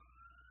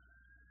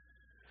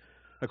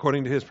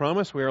According to his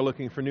promise, we are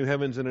looking for new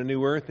heavens and a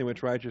new earth in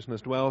which righteousness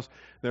dwells.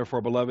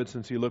 Therefore, beloved,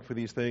 since you look for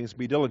these things,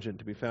 be diligent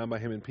to be found by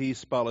him in peace,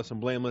 spotless and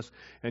blameless,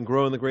 and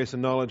grow in the grace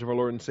and knowledge of our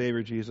Lord and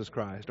Savior, Jesus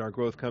Christ. Our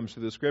growth comes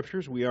through the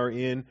Scriptures. We are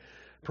in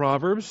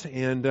Proverbs,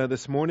 and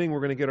this morning we're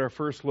going to get our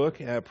first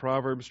look at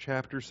Proverbs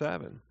chapter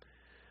 7.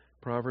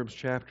 Proverbs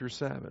chapter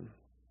 7.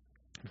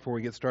 Before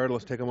we get started,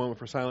 let's take a moment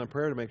for silent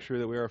prayer to make sure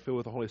that we are filled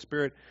with the Holy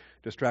Spirit,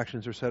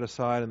 distractions are set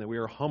aside, and that we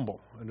are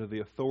humble under the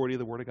authority of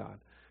the Word of God.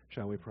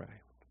 Shall we pray?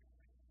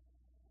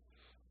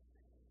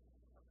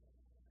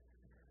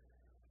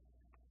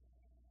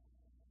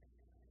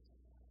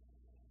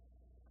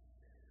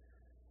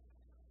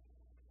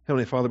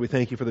 Heavenly Father, we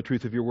thank you for the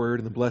truth of your word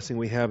and the blessing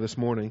we have this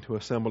morning to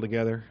assemble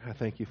together. I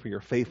thank you for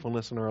your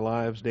faithfulness in our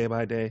lives day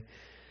by day.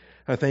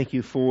 I thank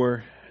you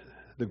for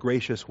the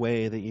gracious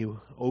way that you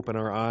open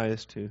our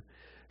eyes to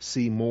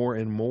see more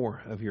and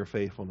more of your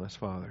faithfulness,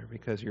 Father,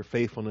 because your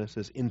faithfulness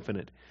is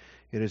infinite.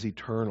 It is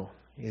eternal.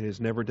 It is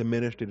never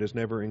diminished. It is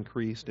never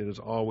increased. It is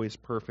always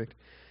perfect.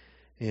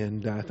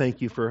 And I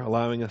thank you for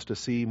allowing us to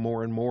see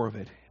more and more of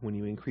it when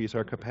you increase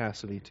our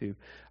capacity to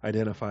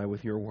identify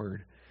with your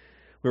word.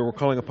 We're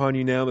calling upon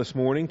you now this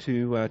morning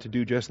to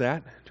do just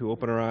that, to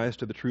open our eyes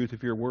to the truth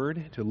of your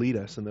word, to lead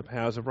us in the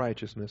paths of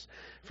righteousness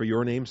for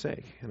your name's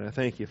sake. And I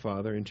thank you,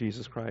 Father, in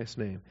Jesus Christ's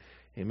name.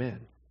 Amen.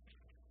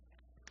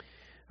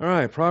 All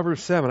right,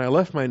 Proverbs 7. I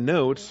left my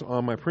notes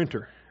on my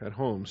printer at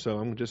home, so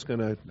I'm just going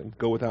to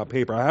go without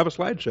paper. I have a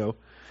slideshow,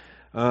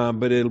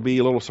 but it'll be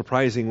a little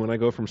surprising when I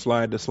go from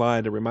slide to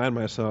slide to remind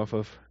myself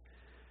of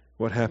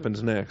what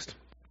happens next.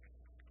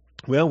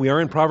 Well, we are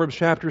in Proverbs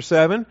chapter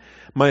 7.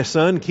 My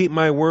son, keep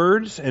my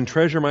words and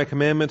treasure my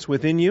commandments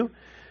within you.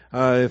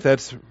 If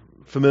that's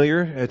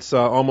familiar, it's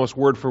almost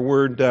word for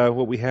word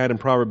what we had in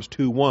Proverbs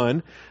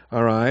 2:1.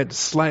 All right,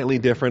 slightly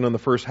different on the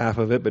first half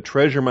of it, but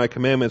treasure my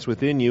commandments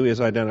within you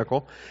is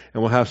identical.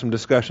 And we'll have some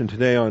discussion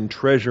today on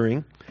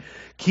treasuring.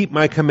 Keep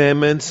my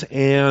commandments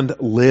and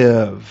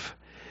live.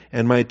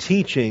 And my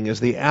teaching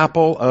is the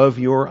apple of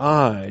your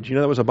eye. Do you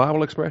know that was a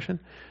Bible expression?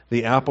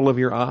 The apple of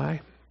your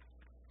eye?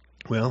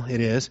 Well, it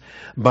is.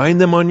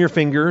 Bind them on your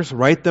fingers,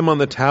 write them on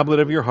the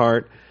tablet of your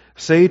heart.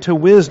 Say to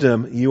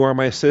wisdom, you are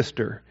my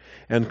sister,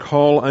 and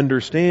call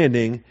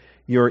understanding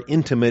your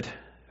intimate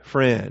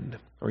friend,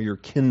 or your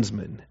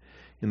kinsman,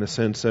 in the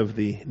sense of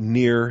the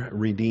near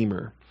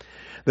Redeemer,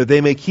 that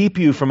they may keep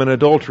you from an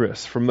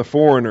adulteress, from the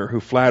foreigner who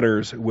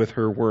flatters with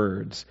her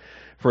words.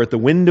 For at the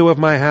window of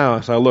my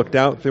house I looked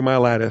out through my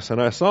lattice,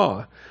 and I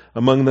saw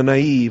among the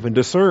naive and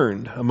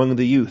discerned among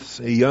the youths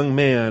a young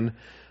man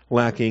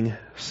lacking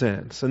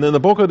sense. And then the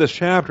bulk of this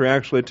chapter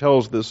actually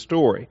tells this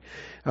story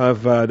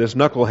of this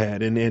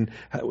knucklehead and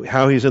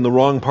how he's in the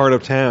wrong part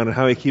of town and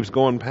how he keeps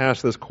going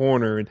past this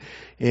corner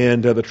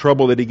and the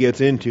trouble that he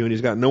gets into, and he's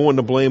got no one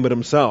to blame but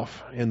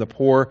himself and the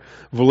poor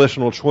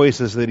volitional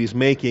choices that he's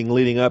making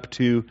leading up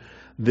to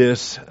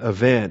this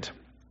event.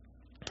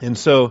 And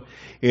so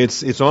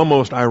it's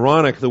almost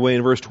ironic the way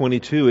in verse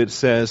 22 it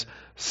says,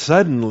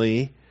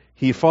 suddenly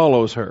he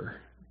follows her.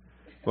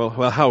 Well,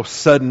 how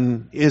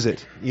sudden is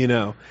it,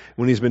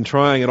 when he's been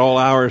trying at all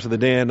hours of the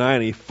day and night,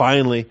 and he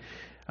finally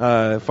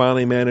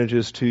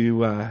manages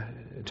to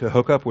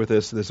hook up with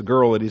this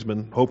girl that he's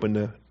been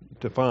hoping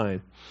to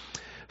find.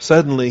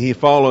 Suddenly he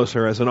follows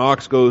her as an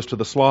ox goes to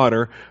the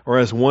slaughter, or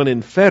as one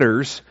in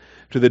fetters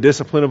to the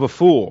discipline of a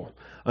fool,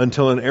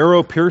 until an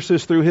arrow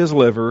pierces through his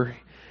liver,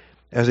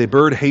 as a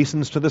bird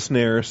hastens to the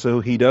snare,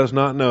 so he does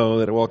not know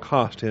that it will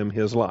cost him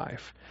his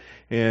life.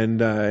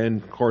 And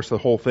of course, the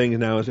whole thing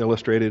now is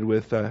illustrated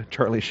with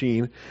Charlie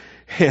Sheen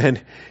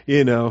and,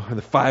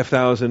 the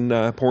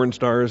 5,000 porn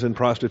stars and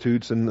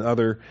prostitutes and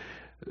other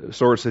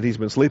sorts that he's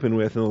been sleeping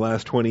with in the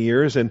last 20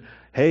 years. And,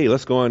 hey,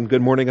 let's go on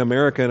Good Morning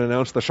America and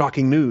announce the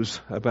shocking news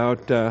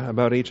about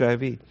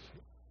HIV.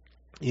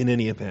 In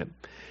any event,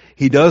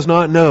 he does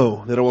not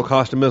know that it will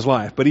cost him his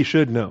life, but he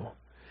should know.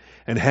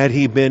 And had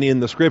he been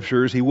in the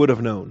Scriptures, he would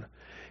have known.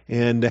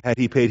 And had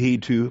he paid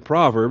heed to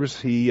Proverbs,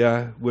 he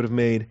would have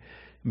made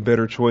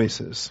better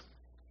choices.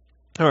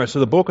 All right,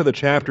 so the bulk of the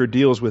chapter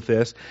deals with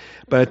this,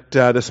 but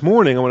this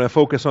morning I want to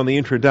focus on the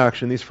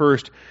introduction, these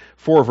first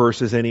 4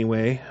 verses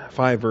anyway,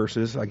 5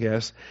 verses, I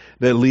guess,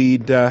 that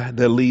lead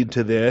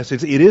to this.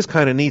 It is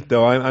kind of neat,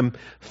 though. I'm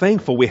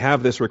thankful we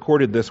have this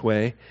recorded this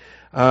way,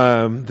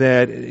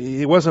 that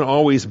it wasn't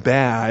always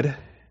bad.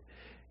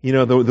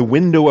 The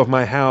window of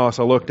my house,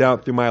 I looked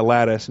out through my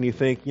lattice, and you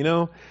think,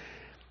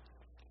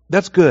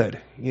 that's good,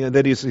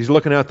 that he's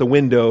looking out the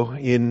window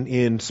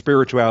in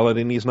spirituality,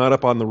 and he's not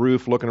up on the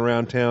roof looking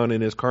around town in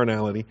his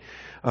carnality.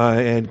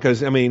 And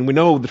because, we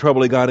know the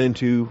trouble he got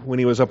into when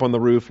he was up on the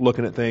roof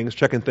looking at things,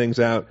 checking things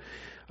out.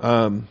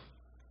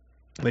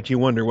 But you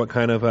wonder what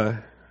kind of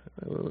a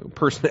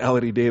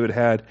personality David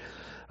had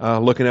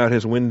looking out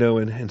his window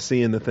and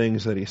seeing the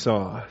things that he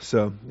saw.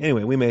 So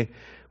anyway,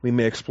 we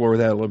may explore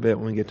that a little bit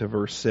when we get to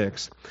verse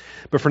 6.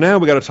 But for now,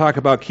 we've got to talk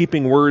about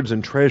keeping words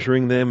and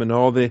treasuring them and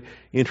all the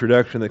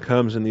introduction that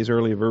comes in these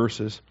early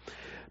verses.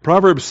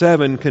 Proverbs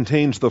 7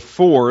 contains the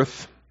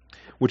 4th,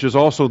 which is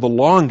also the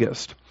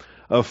longest,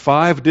 of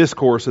 5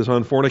 discourses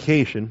on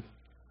fornication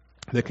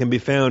that can be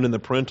found in the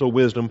parental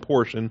wisdom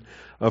portion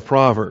of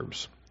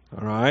Proverbs.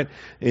 All right.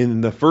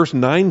 In the first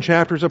 9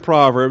 chapters of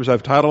Proverbs,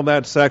 I've titled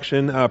that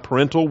section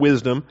Parental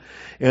Wisdom,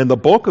 and the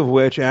bulk of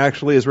which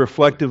actually is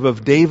reflective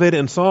of David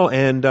and Saul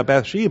and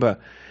Bathsheba,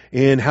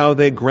 in how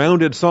they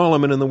grounded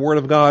Solomon in the Word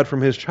of God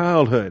from his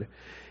childhood.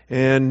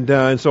 And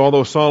so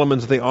although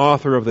Solomon's the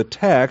author of the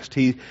text,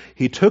 he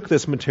took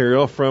this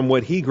material from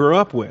what he grew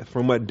up with,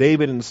 from what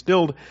David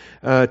instilled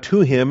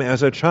to him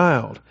as a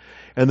child.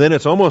 And then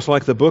it's almost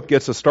like the book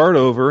gets a start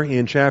over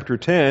in chapter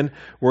 10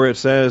 where it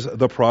says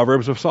the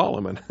Proverbs of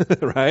Solomon,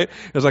 right?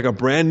 It's like a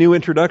brand new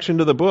introduction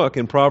to the book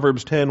in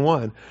Proverbs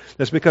 10:1.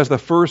 That's because the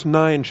first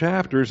 9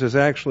 chapters is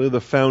actually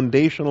the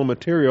foundational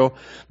material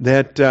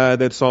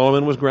that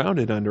Solomon was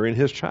grounded under in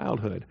his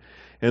childhood.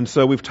 And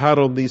so we've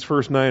titled these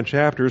first 9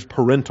 chapters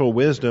Parental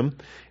Wisdom,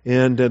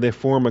 and they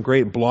form a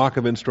great block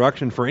of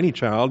instruction for any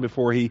child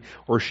before he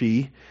or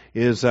she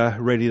is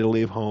ready to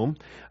leave home.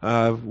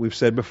 We've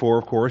said before,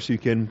 of course, you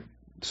can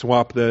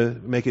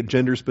make it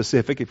gender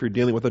specific if you're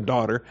dealing with a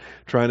daughter,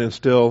 trying to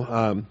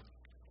instill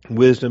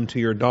wisdom to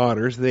your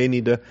daughters. They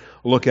need to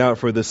look out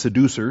for the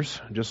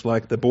seducers, just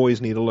like the boys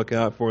need to look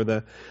out for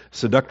the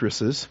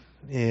seductresses.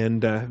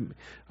 And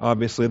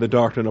obviously the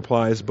doctrine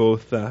applies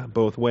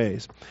both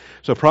ways.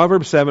 So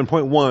Proverbs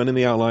 7.1 in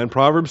the outline,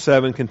 Proverbs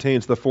 7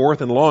 contains the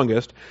 4th and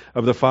longest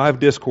of the 5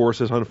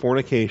 discourses on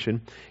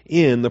fornication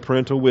in the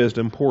parental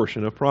wisdom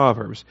portion of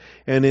Proverbs.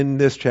 And in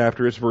this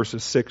chapter it's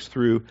verses 6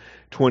 through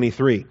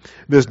 23.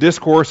 This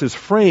discourse is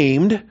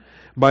framed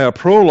by a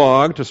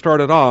prologue to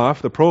start it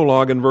off, the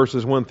prologue in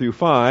verses 1 through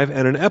 5,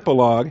 and an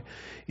epilogue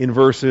in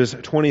verses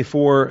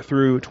 24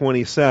 through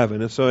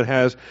 27. And so it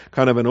has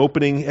kind of an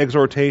opening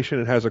exhortation.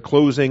 It has a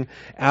closing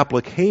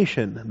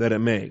application that it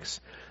makes.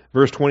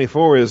 Verse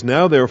 24 is,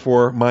 "Now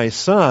therefore, my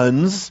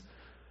sons,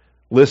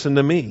 listen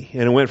to me."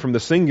 And it went from the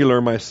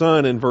singular, my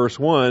son, in verse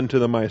 1 to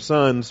the my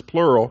sons,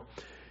 plural,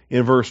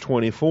 in verse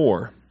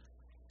 24.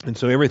 And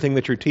so everything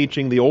that you're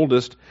teaching the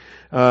oldest,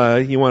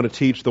 you want to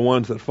teach the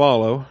ones that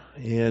follow.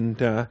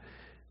 And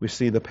we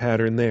see the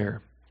pattern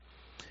there.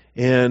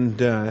 And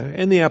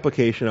the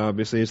application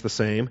obviously is the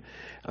same.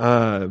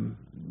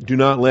 Do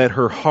not let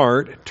your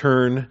heart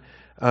turn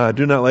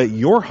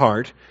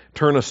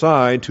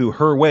aside to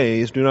her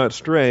ways. Do not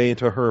stray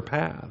into her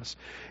paths.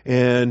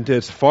 And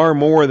it's far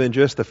more than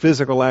just the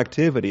physical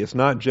activity. It's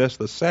not just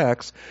the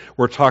sex.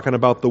 We're talking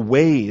about the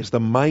ways, the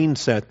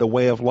mindset, the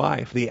way of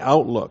life, the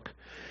outlook.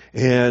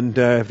 And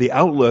if the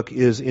outlook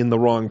is in the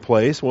wrong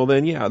place, well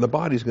then, the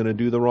body's going to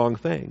do the wrong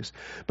things.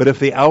 But if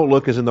the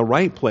outlook is in the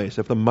right place,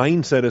 if the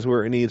mindset is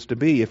where it needs to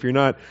be, if you're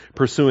not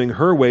pursuing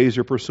her ways,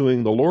 you're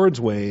pursuing the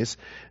Lord's ways,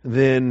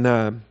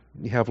 then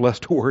you have less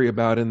to worry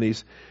about in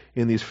these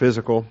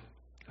physical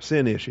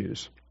sin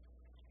issues.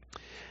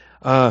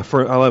 I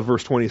love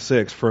verse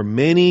 26. "For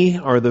many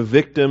are the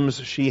victims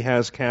she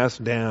has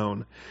cast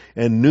down,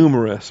 and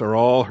numerous are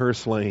all her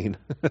slain."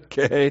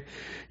 Okay?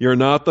 You're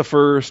not the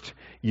first.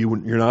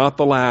 You're not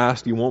the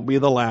last. You won't be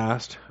the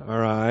last. All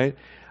right?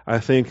 I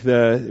think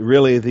the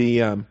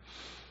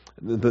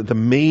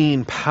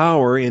main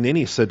power in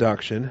any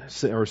seduction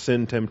or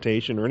sin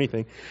temptation or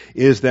anything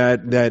is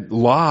that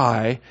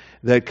lie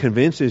that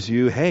convinces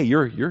you, hey,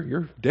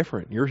 you're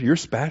different. You're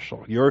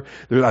special.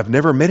 I've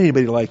never met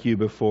anybody like you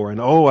before. And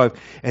so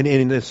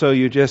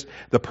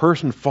the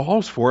person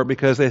falls for it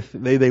because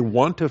they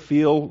want to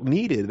feel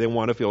needed. They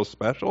want to feel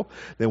special.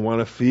 They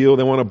want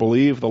to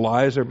believe the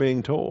lies are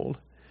being told.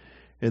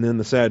 And then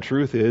the sad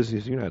truth is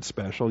you're not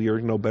special.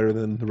 You're no better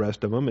than the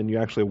rest of them, and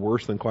you're actually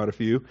worse than quite a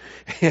few.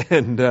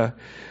 And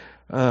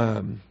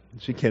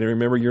she can't even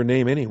remember your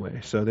name anyway.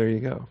 So there you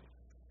go.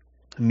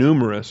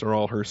 Numerous are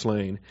all her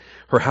slain.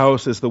 Her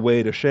house is the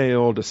way to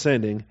Sheol,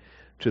 descending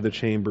to the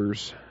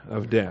chambers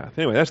of death.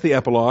 Anyway, that's the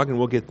epilogue, and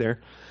we'll get there.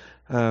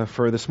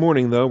 For this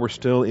morning, though, we're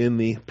still in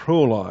the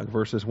prologue,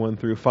 verses 1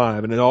 through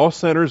 5. And it all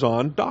centers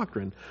on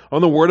doctrine,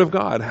 on the Word of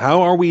God.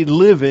 How are we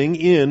living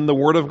in the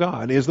Word of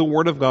God? Is the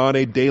Word of God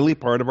a daily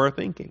part of our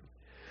thinking?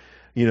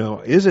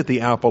 Is it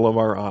the apple of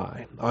our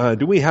eye?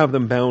 Do we have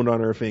them bound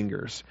on our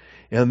fingers?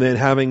 And then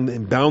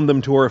having bound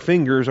them to our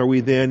fingers, are we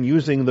then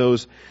using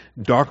those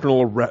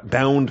doctrinal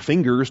bound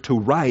fingers to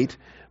write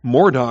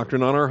more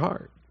doctrine on our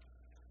heart?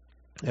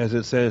 As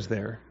it says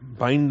there,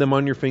 bind them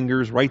on your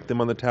fingers, write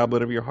them on the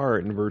tablet of your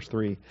heart, in verse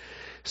 3.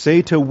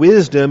 "Say to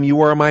wisdom,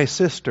 you are my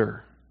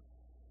sister."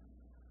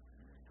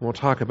 And we'll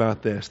talk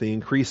about this, the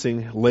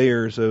increasing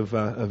layers of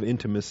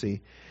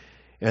intimacy.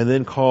 And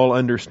then call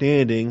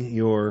understanding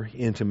your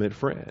intimate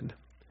friend.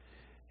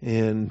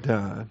 And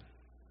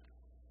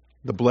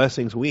the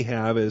blessings we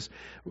have as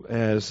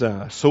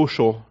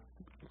social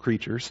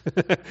creatures.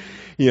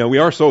 We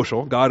are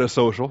social. God is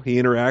social.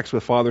 He interacts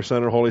with Father,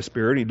 Son, and Holy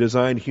Spirit. He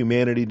designed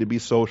humanity to be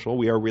social.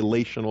 We are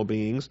relational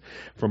beings,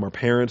 from our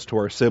parents to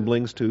our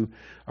siblings to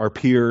our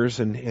peers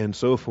and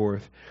so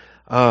forth.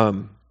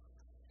 But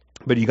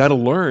you got to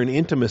learn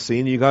intimacy,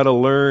 and you got to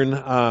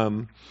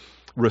learn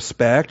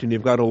respect, and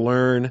you've got to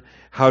learn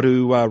how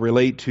to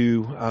relate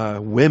to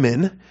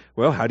women.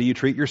 Well, how do you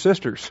treat your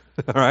sisters?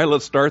 All right,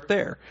 let's start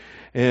there.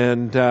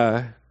 And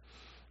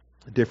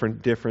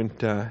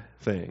different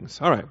things.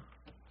 All right.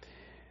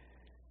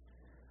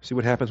 See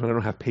what happens when I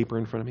don't have paper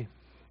in front of me?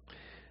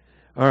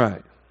 All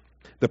right.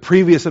 The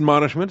previous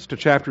admonishments to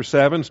chapter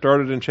 7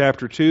 started in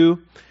chapter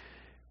 2,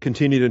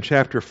 continued in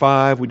chapter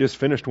 5. We just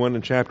finished one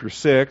in chapter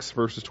 6,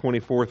 verses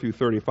 24 through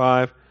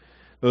 35.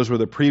 Those were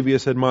the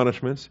previous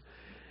admonishments.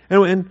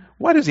 And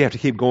why does he have to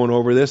keep going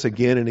over this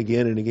again and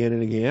again and again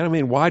and again? I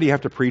mean, why do you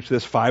have to preach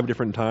this 5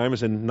 different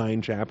times in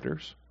 9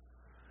 chapters?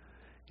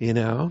 You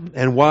know?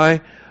 And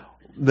why...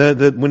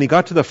 when he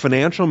got to the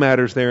financial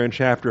matters there in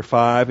chapter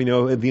 5,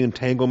 the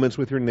entanglements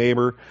with your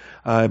neighbor,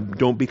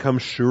 don't become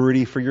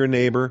surety for your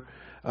neighbor.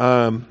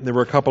 There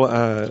were a couple,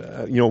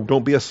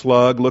 don't be a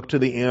slug, look to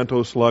the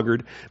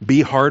anto-sluggard,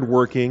 be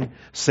hardworking,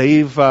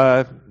 save,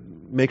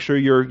 make sure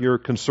you're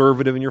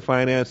conservative in your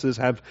finances,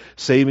 have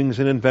savings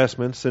and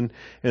investments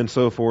and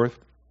so forth.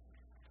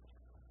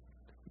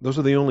 Those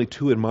are the only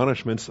 2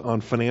 admonishments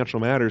on financial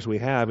matters we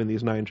have in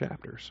these 9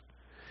 chapters.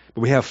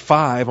 But we have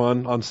 5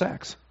 on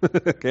sex,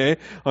 okay,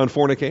 on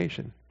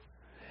fornication.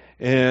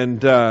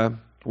 And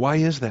why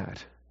is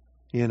that?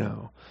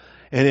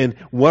 And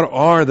what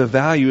are the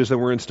values that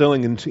we're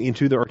instilling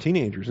into our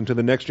teenagers, into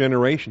the next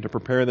generation to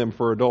prepare them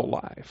for adult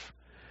life?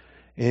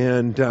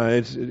 And I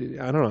don't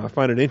know, I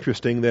find it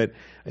interesting that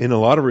in a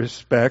lot of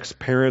respects,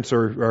 parents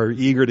are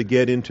eager to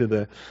get into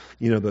the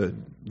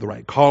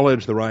right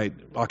college, the right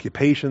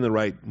occupation, the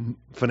right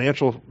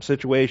financial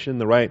situation,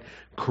 the right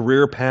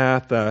career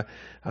path,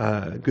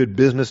 good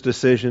business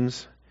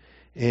decisions,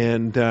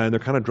 and they're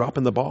kind of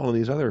dropping the ball in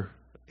these other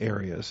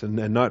areas and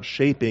not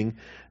shaping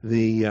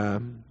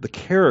the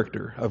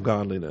character of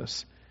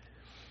godliness.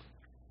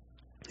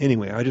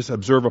 Anyway, I just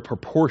observe a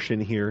proportion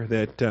here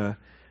that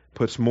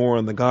puts more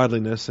on the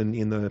godliness and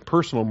in the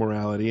personal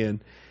morality,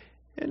 and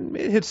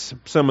it hits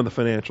some of the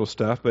financial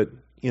stuff, but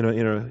in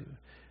a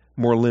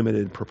more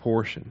limited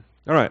proportion.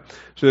 All right,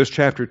 so there's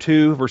chapter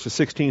 2, verses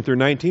 16 through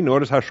 19.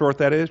 Notice how short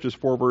that is, just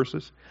 4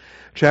 verses.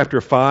 Chapter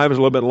 5 is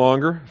a little bit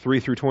longer, 3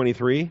 through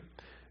 23.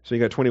 So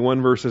you got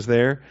 21 verses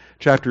there.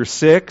 Chapter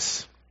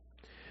 6,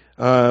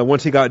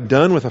 once he got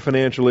done with the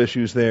financial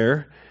issues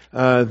there,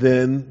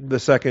 then the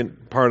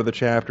second part of the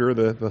chapter,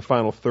 the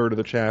final third of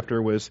the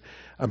chapter, was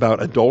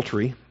about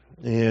adultery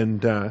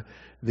and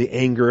the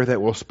anger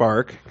that will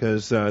spark,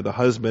 because the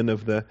husband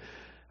of the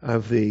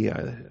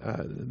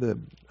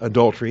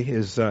adultery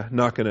is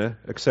not going to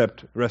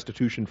accept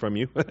restitution from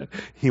you.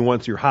 He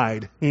wants your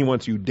hide. He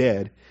wants you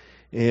dead.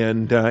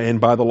 And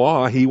by the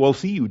law, he will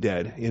see you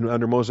dead.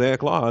 Under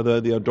Mosaic law,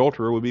 the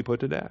adulterer would be put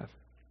to death.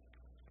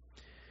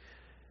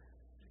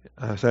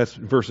 So that's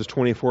verses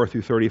 24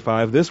 through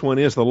 35. This one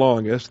is the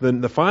longest.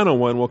 Then the final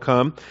one will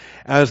come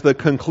as the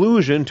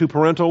conclusion to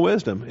parental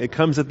wisdom. It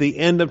comes at the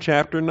end of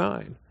chapter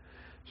 9.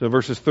 So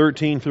verses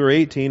 13 through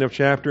 18 of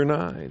chapter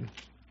 9.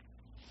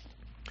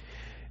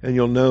 And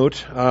you'll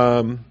note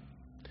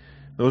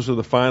those are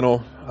the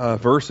final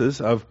verses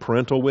of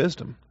parental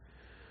wisdom.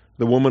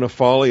 The woman of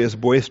folly is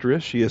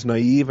boisterous. She is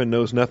naive and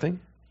knows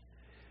nothing.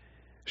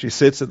 She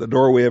sits at the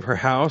doorway of her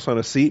house on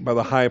a seat by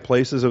the high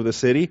places of the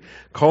city,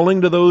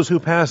 calling to those who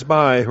pass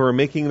by, who are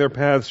making their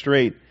path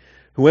straight.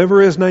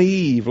 Whoever is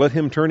naive, let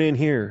him turn in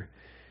here.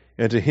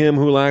 And to him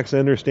who lacks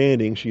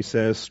understanding, she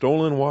says,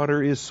 stolen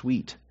water is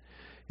sweet,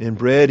 and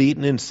bread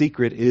eaten in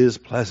secret is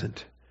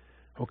pleasant.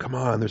 Oh, come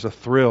on, there's a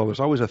thrill. There's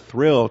always a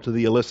thrill to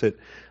the illicit,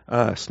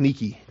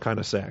 sneaky kind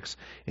of sex.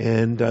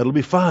 And it'll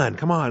be fun.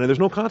 Come on, and there's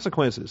no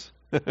consequences.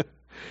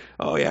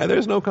 Oh, yeah,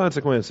 there's no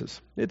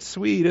consequences. It's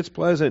sweet, it's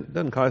pleasant, it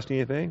doesn't cost you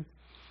anything.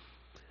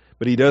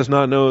 But he does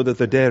not know that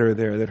the dead are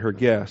there, that her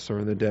guests are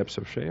in the depths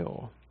of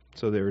Sheol.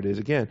 So there it is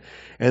again.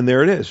 And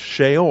there it is,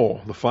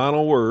 Sheol, the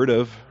final word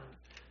of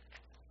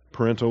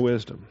parental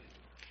wisdom.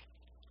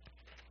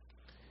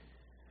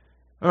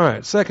 All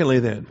right, secondly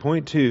then,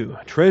 point 2.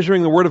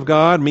 Treasuring the Word of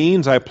God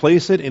means I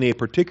place it in a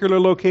particular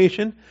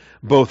location,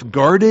 both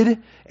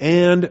guarded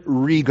and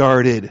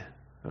regarded.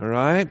 All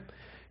right?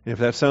 And if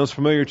that sounds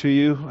familiar to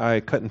you, I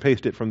cut and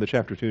paste it from the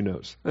chapter 2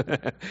 notes. All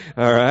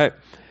right?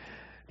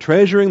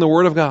 Treasuring the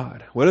Word of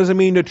God. What does it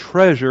mean to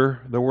treasure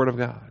the Word of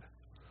God?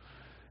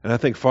 And I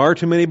think far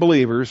too many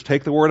believers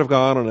take the Word of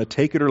God on a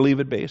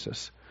take-it-or-leave-it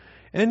basis.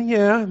 And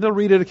yeah, they'll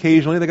read it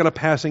occasionally. They've got a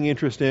passing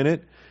interest in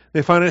it.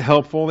 They find it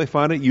helpful. They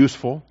find it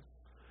useful.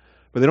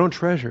 But they don't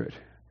treasure it.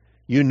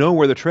 You know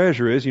where the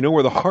treasure is. You know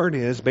where the heart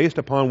is based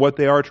upon what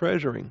they are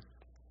treasuring.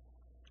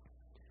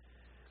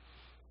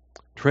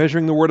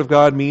 Treasuring the Word of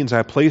God means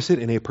I place it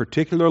in a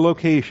particular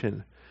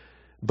location,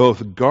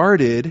 both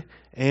guarded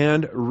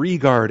and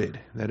regarded.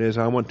 That is,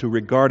 I want to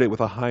regard it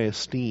with a high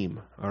esteem.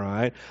 All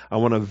right? I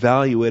want to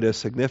value it as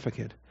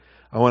significant.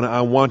 I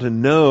want to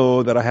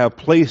know that I have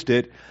placed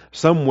it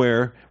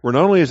somewhere where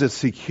not only is it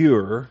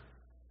secure,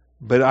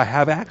 but I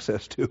have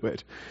access to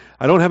it.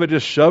 I don't have it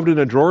just shoved in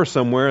a drawer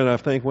somewhere and I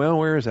think, well,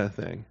 where is that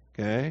thing?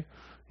 Okay?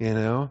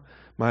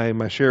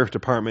 my sheriff's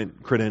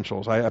department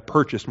credentials. I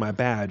purchased my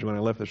badge when I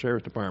left the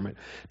sheriff's department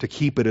to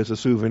keep it as a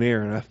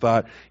souvenir. And I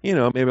thought,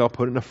 maybe I'll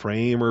put it in a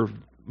frame or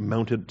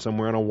mount it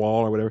somewhere on a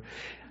wall or whatever.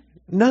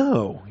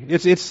 No,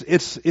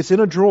 it's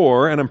in a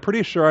drawer, and I'm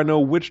pretty sure I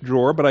know which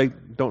drawer, but I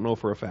don't know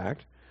for a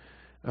fact.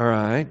 All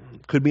right,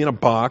 could be in a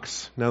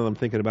box. Now that I'm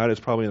thinking about it, it's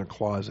probably in a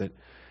closet,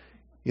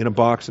 in a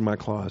box in my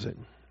closet.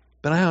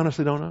 But I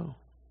honestly don't know.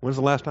 When's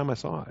the last time I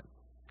saw it?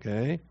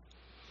 Okay,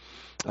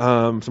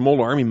 some old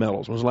Army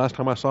medals. When's the last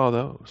time I saw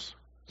those?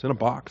 It's in a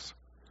box.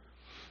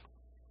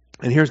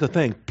 And here's the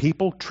thing: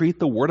 people treat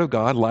the Word of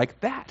God like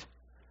that,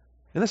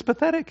 and that's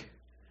pathetic.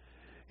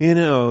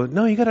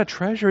 No, you got to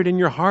treasure it in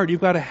your heart.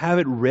 You've got to have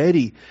it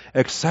ready,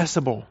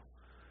 accessible.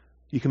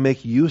 You can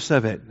make use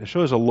of it. It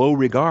shows a low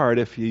regard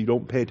if you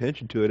don't pay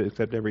attention to it,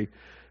 except every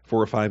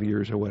 4 or 5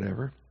 years or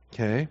whatever.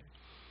 Okay,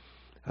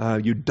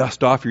 you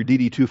dust off your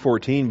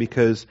DD-214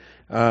 because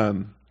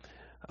IHOP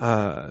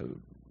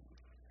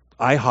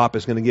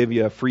is going to give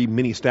you a free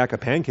mini stack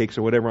of pancakes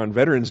or whatever on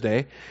Veterans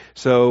Day.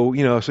 So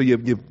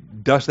you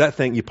dust that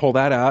thing, you pull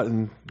that out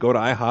and go to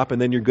IHOP,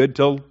 and then you're good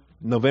till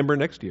November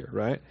next year,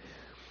 right?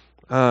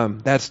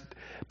 That's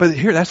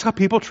how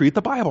people treat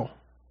the Bible.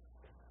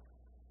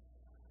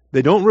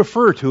 They don't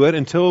refer to it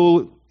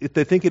until if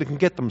they think it can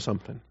get them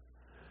something.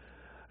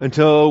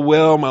 Until,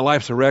 my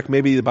life's a wreck,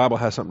 maybe the Bible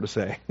has something to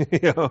say.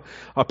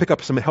 I'll pick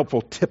up some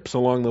helpful tips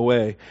along the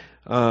way.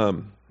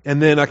 And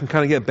then I can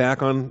kind of get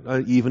back on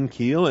an even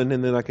keel, and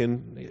then I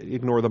can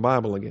ignore the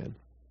Bible again.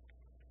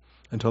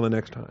 Until the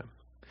next time.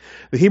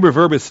 The Hebrew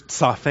verb is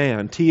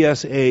tsaphan,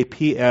 Phan.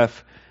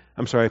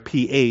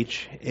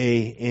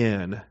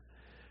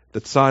 The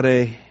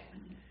tzade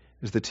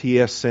is the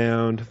TS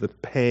sound, the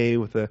pei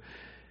with the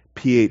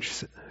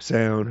PH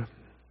sound,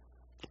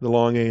 the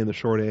long A and the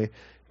short A,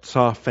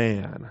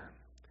 tsaphan.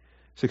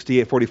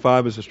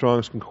 6845 is the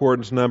Strong's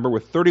Concordance number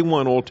with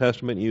 31 Old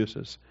Testament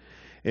uses.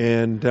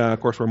 And, of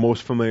course, we're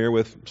most familiar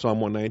with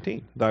Psalm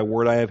 119. Thy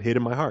word I have hid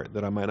in my heart,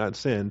 that I might not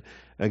sin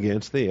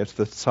against thee. It's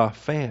the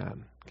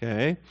tsaphan,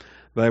 okay?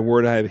 Thy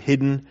word I have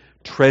hidden,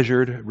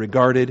 treasured,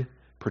 regarded,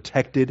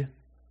 protected.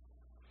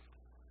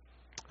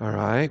 All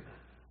right.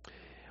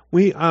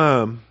 We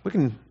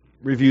can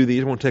review these.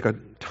 It won't take a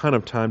ton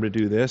of time to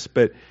do this,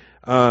 but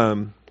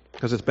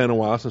because it's been a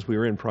while since we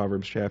were in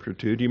Proverbs chapter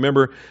 2. Do you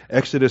remember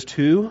Exodus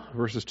 2,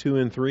 verses 2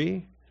 and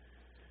 3?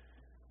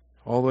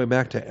 All the way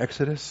back to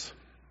Exodus.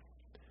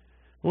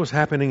 What was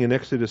happening in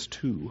Exodus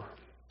 2?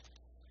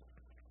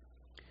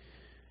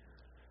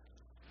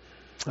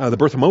 The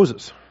birth of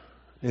Moses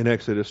in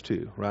Exodus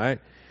 2,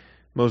 right?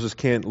 Moses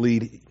can't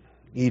lead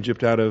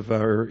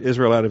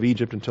Israel out of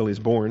Egypt until he's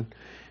born.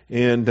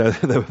 And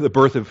the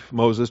birth of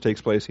Moses takes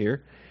place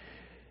here.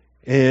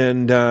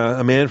 And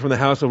a man from the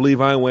house of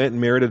Levi went and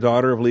married a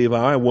daughter of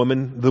Levi.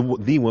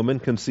 The woman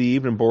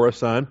conceived and bore a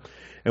son.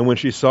 And when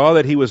she saw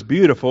that he was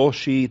beautiful,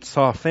 she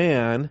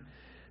tsaphan,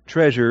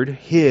 treasured,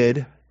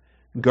 hid,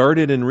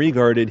 guarded and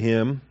regarded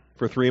him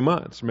for 3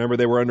 months. Remember,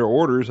 they were under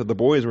orders that the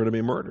boys were to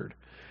be murdered.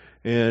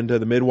 And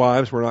the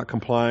midwives were not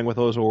complying with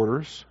those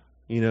orders.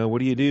 What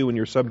do you do when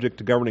you're subject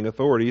to governing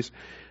authorities,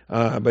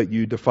 but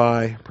you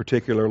defy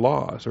particular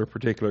laws or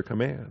particular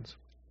commands?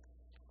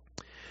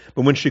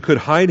 But when she could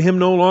hide him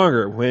no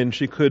longer, when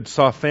she could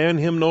tsaphan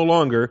him no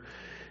longer,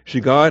 she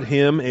got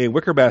him a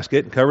wicker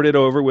basket, covered it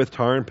over with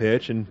tar and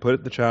pitch, and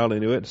put the child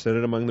into it, and set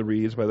it among the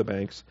reeds by the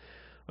banks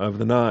of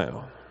the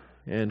Nile.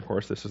 And, of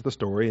course, this is the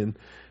story, and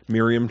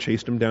Miriam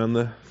chased him down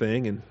the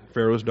thing, and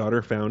Pharaoh's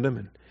daughter found him,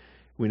 and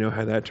we know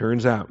how that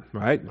turns out,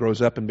 right?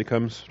 Grows up and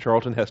becomes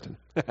Charlton Heston.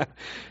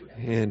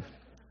 And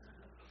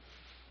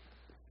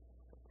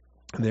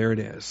there it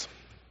is.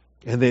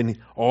 And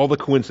then all the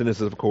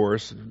coincidences, of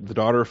course. The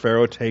daughter of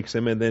Pharaoh takes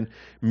him, and then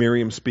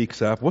Miriam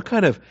speaks up. What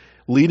kind of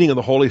leading of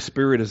the Holy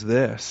Spirit is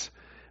this?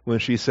 When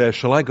she says,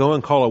 shall I go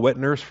and call a wet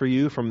nurse for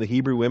you from the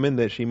Hebrew women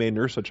that she may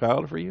nurse a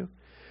child for you?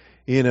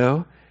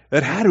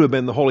 That had to have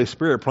been the Holy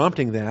Spirit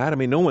prompting that. I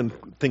mean, no one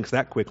thinks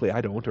that quickly.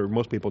 I don't, or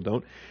most people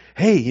don't.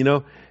 Hey, you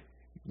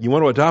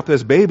want to adopt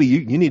this baby,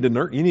 you need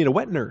a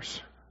wet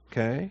nurse.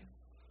 Okay?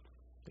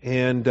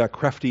 And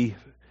crafty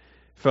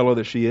fellow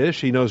that she is,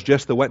 she knows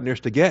just the wet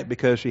nurse to get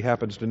because she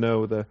happens to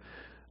know the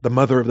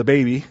mother of the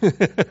baby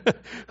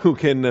who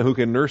can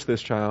nurse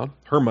this child,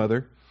 her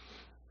mother,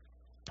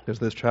 because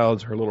this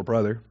child's her little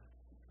brother.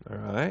 All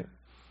right.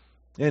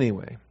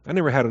 Anyway, I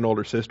never had an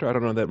older sister. I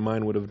don't know that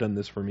mine would have done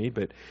this for me,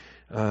 but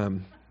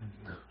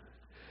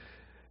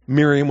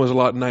Miriam was a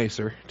lot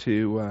nicer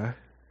to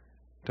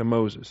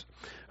Moses.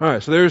 All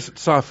right, so there's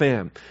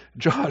tsaphan.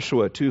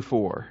 Joshua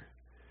 2:4.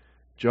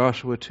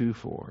 Joshua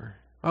 2:4.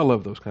 I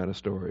love those kind of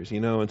stories,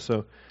 And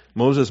so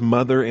Moses'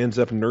 mother ends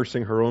up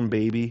nursing her own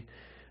baby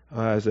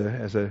as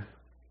a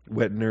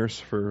wet nurse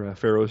for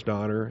Pharaoh's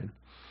daughter.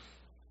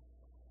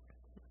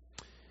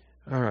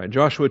 All right,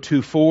 Joshua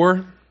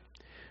 2:4.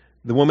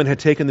 The woman had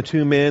taken the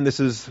 2 men.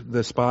 This is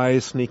the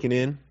spies sneaking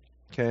in.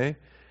 Okay.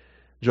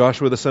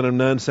 Joshua the son of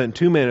Nun sent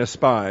 2 men as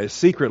spies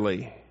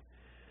secretly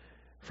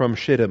from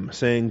Shittim,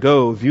 saying,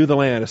 go, view the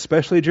land,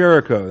 especially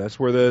Jericho. That's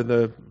where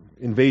the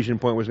invasion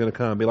point was going to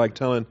come. It'd be like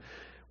telling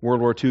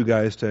World War II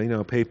guys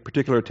to, pay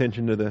particular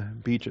attention to the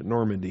beach at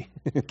Normandy.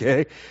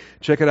 Okay?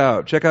 Check it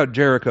out. Check out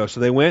Jericho. So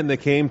they went and they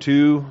came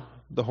to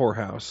the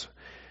whorehouse,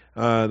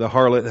 the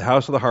harlot, the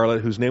house of the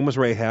harlot, whose name was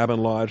Rahab,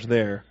 and lodged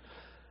there.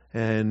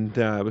 And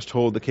I was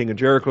told the king of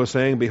Jericho,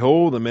 saying,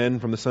 "Behold, the men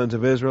from the sons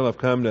of Israel have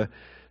come to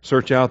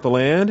search out the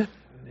land."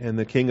 And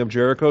the king of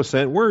Jericho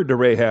sent word to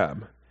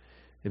Rahab,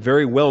 a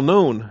very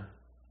well-known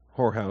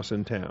whorehouse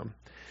in town,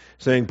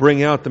 saying,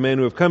 "Bring out the men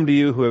who have come to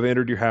you, who have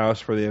entered your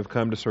house, for they have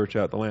come to search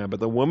out the land." But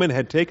the woman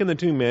had taken the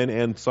two men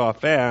and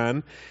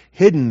Sophan,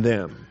 hidden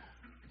them.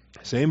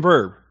 Same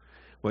verb.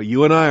 What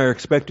you and I are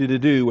expected to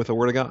do with the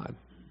Word of God.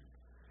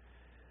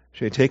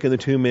 She had taken the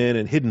two men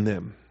and hidden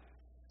them.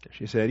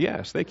 She said,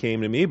 "Yes, they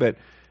came to me, but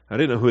I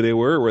didn't know who they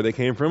were, where they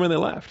came from, and they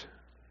left.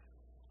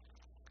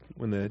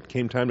 When it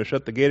came time to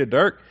shut the gate at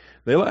dark,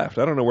 they left.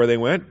 I don't know where they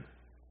went."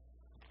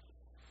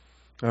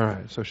 All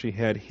right, so she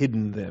had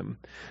hidden them.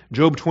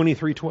 Job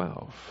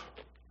 23:12.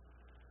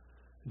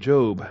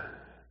 Job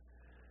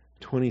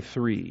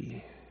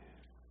 23.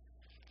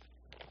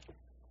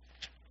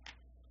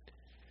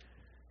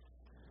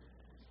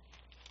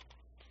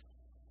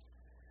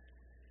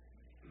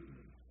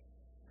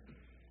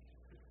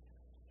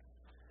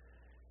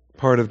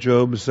 Part of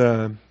Job's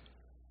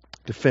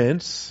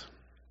defense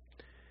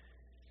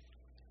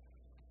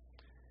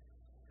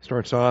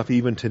starts off,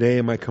 "Even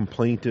today my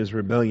complaint is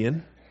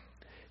rebellion."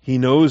 He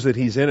knows that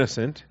he's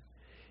innocent,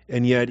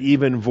 and yet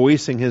even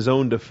voicing his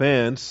own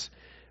defense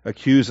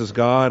accuses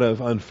God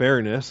of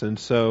unfairness, and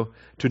so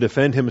to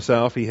defend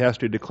himself he has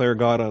to declare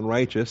God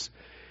unrighteous,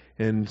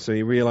 and so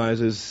he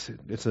realizes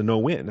it's a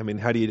no-win. I mean,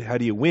 how do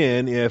you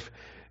win if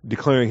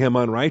declaring him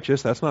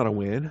unrighteous? That's not a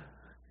win.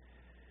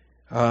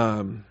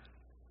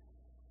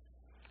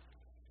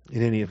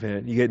 In any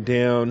event, you get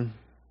down.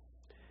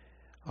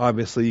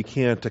 Obviously, you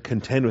can't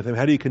contend with him.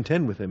 How do you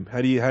contend with him?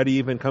 How do you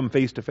even come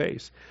face to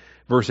face?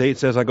 Verse 8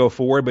 says, "I go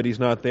forward, but he's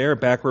not there.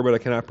 Backward, but I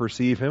cannot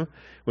perceive him.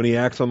 When he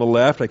acts on the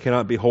left, I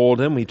cannot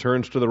behold him. He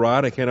turns to the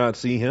right, I cannot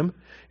see him."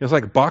 It's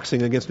like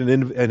boxing against an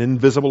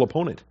invisible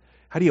opponent.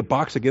 How do you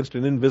box against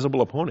an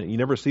invisible opponent? You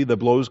never see the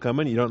blows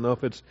coming. You don't know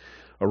if it's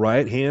a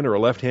right hand or a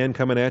left hand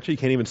coming at you. You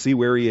can't even see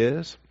where he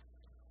is.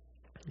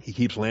 He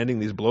keeps landing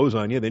these blows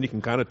on you. Then you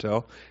can kind of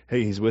tell,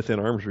 hey, he's within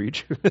arm's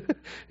reach.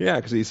 Yeah,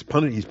 because he's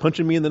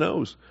punching me in the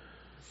nose.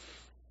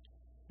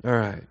 All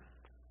right.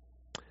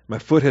 "My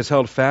foot has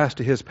held fast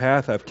to his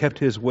path. I've kept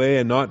his way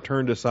and not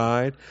turned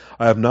aside.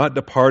 I have not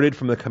departed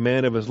from the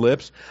command of his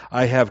lips.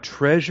 I have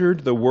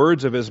treasured the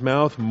words of his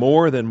mouth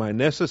more than my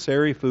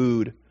necessary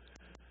food."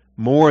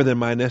 More than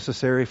my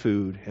necessary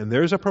food. And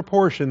there's a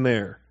proportion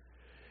there.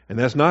 And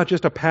that's not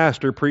just a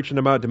pastor preaching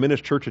about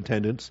diminished church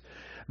attendance.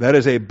 That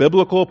is a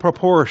biblical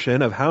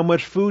proportion of how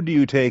much food do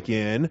you take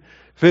in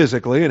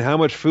physically and how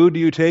much food do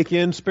you take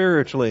in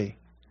spiritually.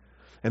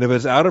 And if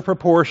it's out of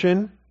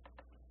proportion,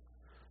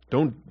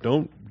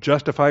 don't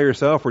justify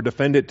yourself or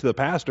defend it to the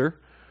pastor.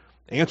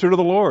 Answer to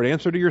the Lord.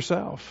 Answer to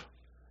yourself.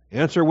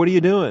 Answer, what are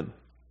you doing?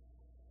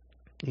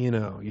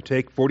 You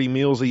take 40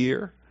 meals a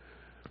year.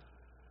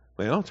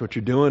 Well, that's what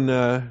you're doing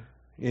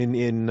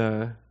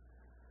in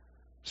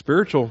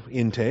spiritual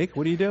intake.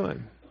 What are you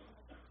doing?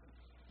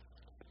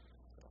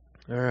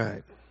 All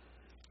right.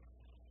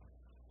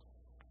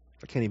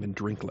 I can't even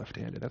drink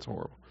left-handed. That's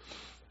horrible.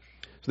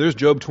 So there's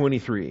Job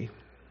 23.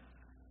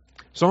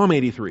 Psalm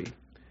 83.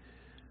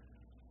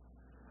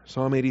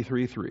 Psalm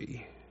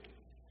 83:3.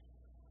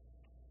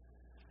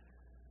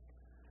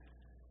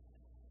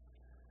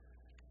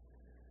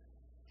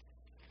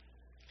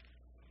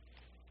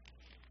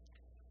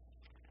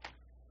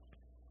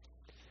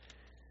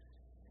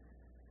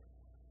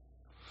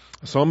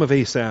 A Psalm of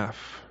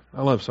Asaph.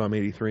 I love Psalm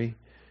 83.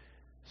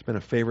 It's been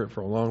a favorite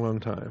for a long, long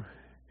time.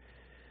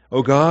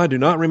 "O God, do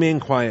not remain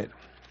quiet.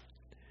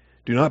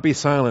 Do not be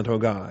silent, O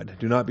God.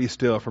 Do not be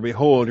still. For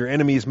behold, your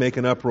enemies make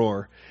an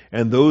uproar,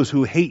 and those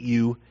who hate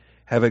you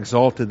have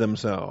exalted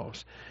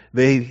themselves.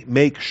 They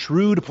make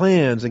shrewd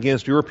plans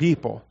against your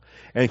people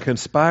and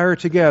conspire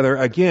together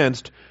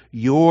against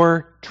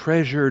your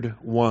treasured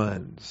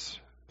ones."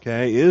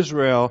 Okay,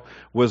 Israel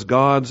was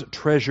God's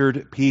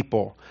treasured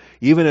people.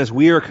 Even as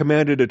we are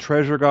commanded to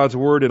treasure God's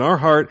word in our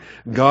heart,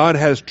 God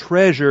has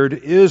treasured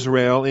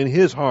Israel in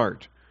his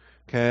heart.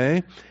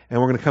 Okay? And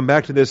we're going to come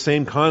back to this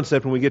same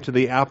concept when we get to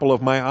the apple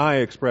of my eye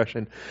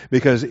expression,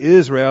 because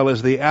Israel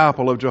is the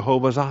apple of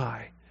Jehovah's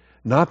eye.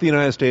 Not the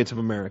United States of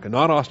America,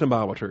 not Austin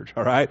Bible Church,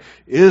 all right?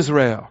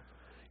 Israel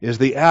is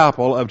the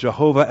apple of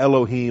Jehovah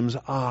Elohim's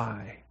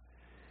eye,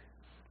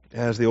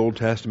 as the Old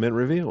Testament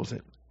reveals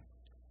it.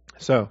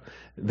 So,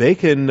 they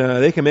can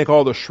make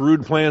all the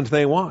shrewd plans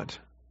they want.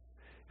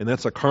 And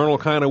that's a carnal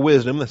kind of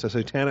wisdom. That's a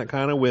satanic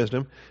kind of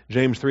wisdom.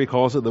 James 3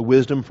 calls it the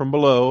wisdom from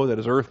below, that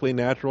is earthly,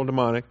 natural,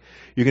 demonic.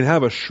 You can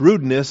have a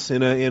shrewdness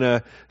in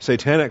a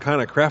satanic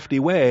kind of crafty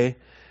way,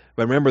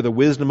 but remember, the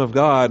wisdom of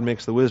God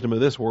makes the wisdom of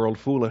this world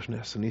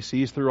foolishness, and he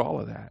sees through all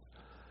of that.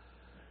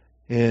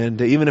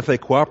 And even if they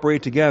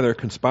cooperate together,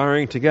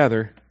 conspiring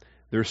together,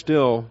 they're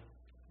still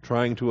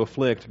trying to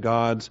afflict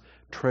God's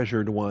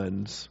treasured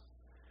ones.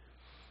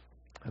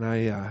 And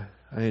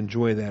I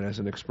enjoy that as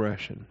an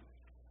expression.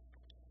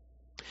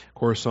 Of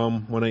course,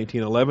 Psalm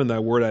 119:11, thy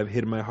word I've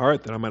hid in my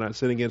heart that I might not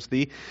sin against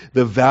thee.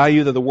 The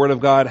value that the word of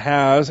God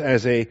has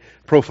as a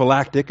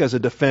prophylactic, as a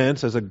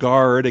defense, as a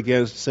guard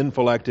against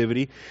sinful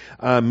activity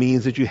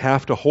means that you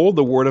have to hold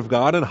the word of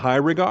God in high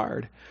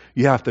regard.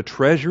 You have to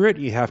treasure it,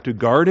 you have to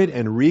guard it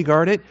and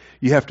regard it,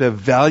 you have to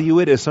value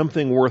it as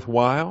something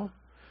worthwhile.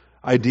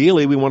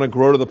 Ideally, we want to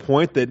grow to the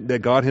point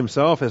that God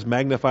Himself has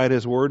magnified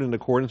His word in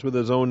accordance with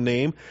His own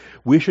name.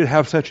 We should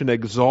have such an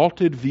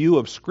exalted view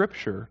of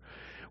Scripture.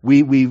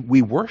 We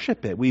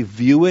worship it. We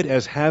view it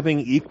as having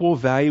equal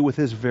value with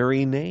His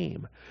very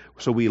name.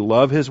 So we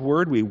love His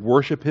word, we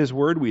worship His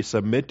word, we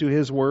submit to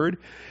His word,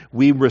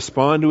 we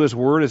respond to His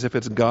word as if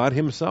it's God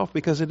Himself,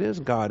 because it is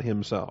God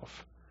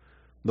Himself.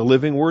 The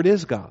living word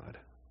is God.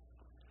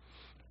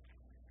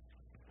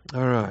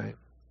 All right.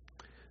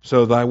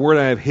 So thy word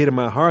I have hid in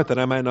my heart that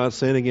I might not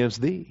sin against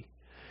thee.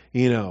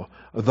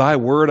 Thy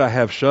word I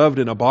have shoved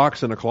in a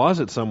box in a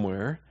closet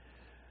somewhere.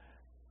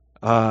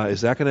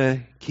 Is that going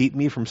to keep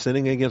me from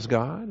sinning against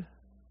God?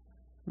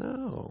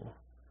 No.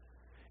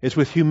 It's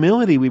with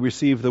humility we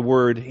receive the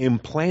word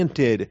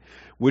implanted,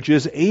 which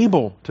is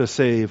able to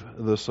save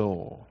the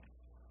soul.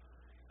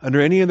 Under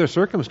any other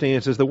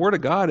circumstances, the Word of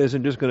God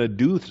isn't just going to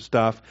do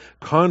stuff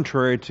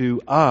contrary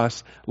to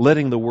us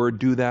letting the Word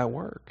do that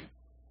work.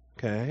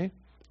 Okay?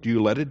 Do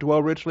you let it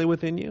dwell richly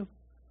within you?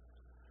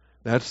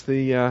 That's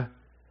the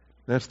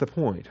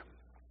point.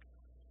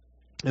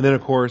 And then,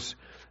 of course,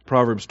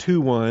 Proverbs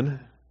 2:1,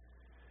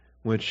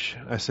 which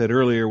I said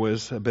earlier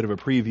was a bit of a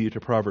preview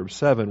to Proverbs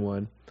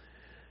 7:1.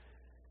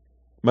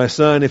 My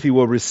son, if you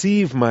will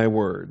receive my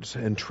words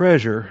and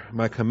treasure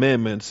my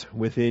commandments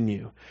within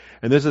you.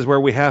 And this is where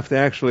we have to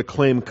actually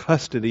claim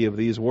custody of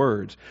these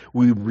words.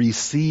 We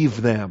receive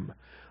them.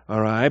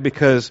 All right?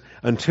 Because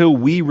until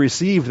we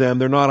receive them,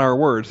 they're not our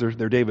words.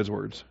 They're David's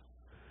words.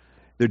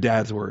 They're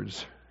Dad's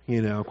words.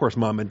 Of course,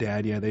 Mom and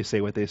Dad, they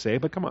say what they say,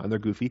 but come on, they're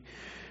goofy.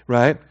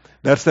 Right?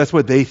 That's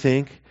what they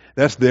think.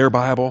 That's their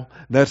Bible.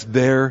 That's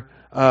their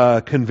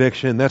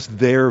conviction. That's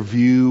their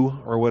view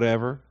or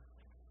whatever.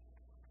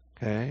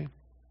 Okay?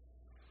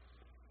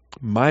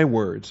 My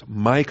words,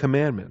 my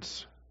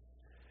commandments.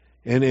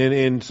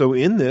 And so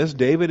in this,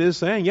 David is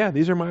saying, yeah,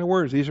 these are my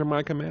words, these are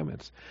my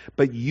commandments.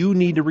 But you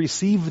need to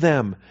receive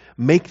them.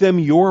 Make them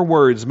your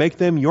words, make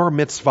them your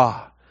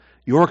mitzvah,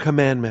 your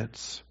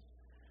commandments.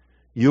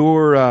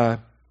 And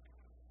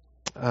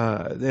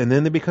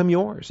then they become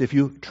yours if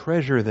you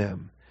treasure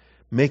them.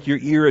 Make your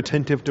ear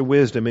attentive to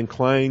wisdom,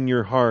 incline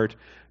your heart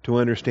to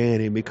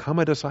understanding, become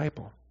a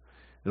disciple.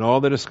 In all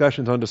the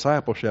discussions on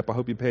discipleship, I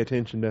hope you pay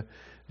attention to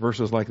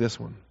verses like this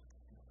one.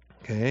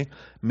 Okay?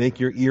 Make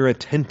your ear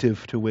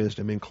attentive to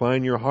wisdom.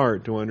 Incline your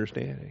heart to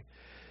understanding.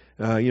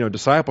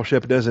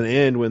 Discipleship doesn't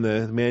end when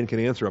the man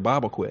can answer a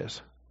Bible quiz.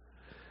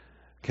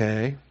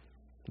 Okay?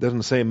 It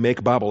doesn't say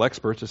make Bible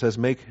experts. It says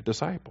make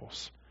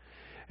disciples.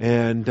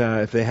 And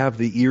if they have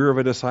the ear of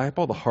a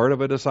disciple, the heart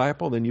of a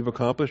disciple, then you've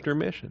accomplished your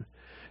mission.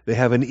 They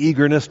have an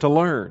eagerness to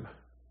learn.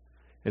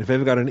 And if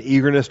they've got an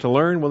eagerness to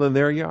learn, well, then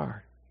there you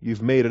are.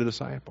 You've made a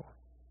disciple.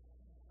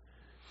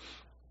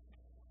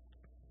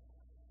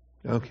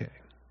 Okay.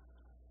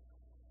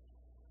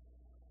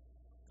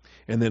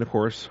 And then, of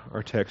course,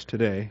 our text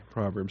today,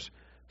 Proverbs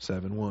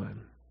 7:1.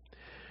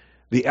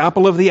 The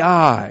apple of the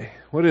eye.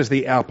 What is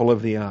the apple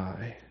of the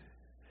eye?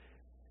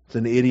 It's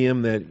an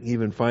idiom that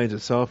even finds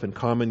itself in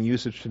common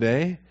usage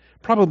today,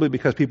 probably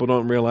because people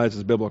don't realize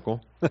it's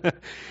biblical.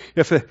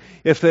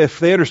 If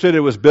they understood it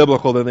was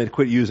biblical, then they'd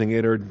quit using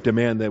it or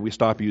demand that we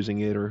stop using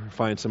it or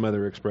find some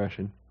other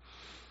expression.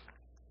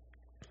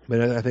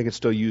 But I think it's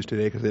still used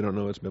today because they don't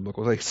know it's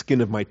biblical. It's like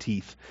skin of my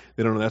teeth.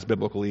 They don't know that's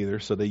biblical either,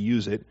 so they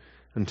use it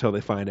until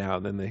they find out,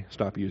 and then they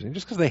stop using it,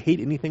 just because they hate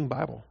anything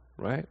Bible,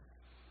 right?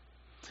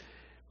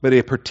 But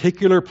a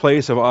particular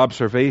place of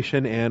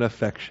observation and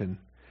affection.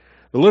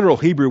 The literal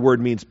Hebrew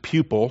word means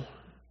pupil,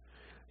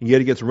 and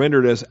yet it gets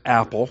rendered as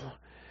apple.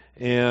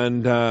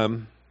 And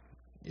apple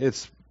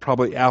is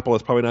probably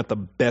not the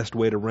best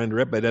way to render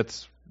it, but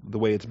that's the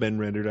way it's been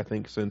rendered, I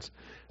think, since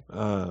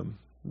the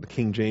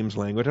King James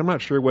language. I'm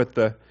not sure what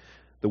the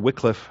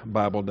Wycliffe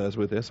Bible does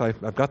with this.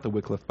 I've got the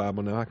Wycliffe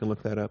Bible now. I can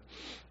look that up.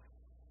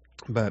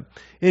 But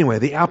anyway,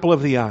 the apple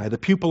of the eye, the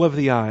pupil of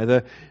the eye,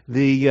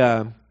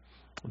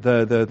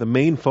 the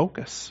main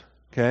focus.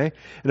 Okay,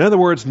 in other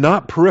words,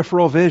 not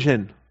peripheral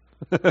vision.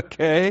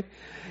 Okay,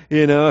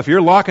 if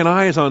you're locking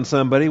eyes on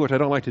somebody, which I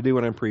don't like to do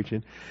when I'm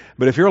preaching,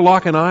 but if you're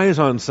locking eyes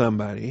on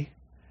somebody,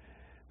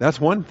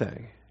 that's one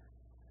thing.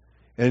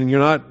 And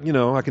you're not,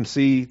 I can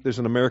see there's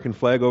an American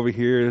flag over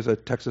here, there's a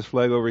Texas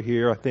flag over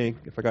here, I think,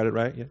 if I got it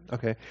right. Yeah,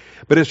 okay.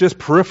 But it's just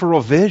peripheral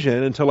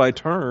vision until I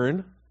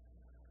turn.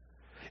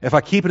 If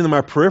I keep it in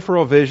my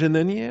peripheral vision,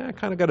 then I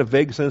kind of got a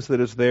vague sense that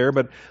it's there,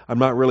 but I'm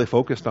not really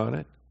focused on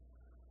it.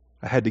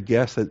 I had to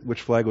guess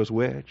which flag was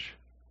which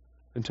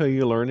until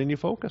you learn and you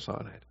focus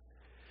on it.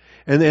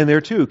 And then there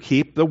too,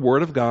 keep the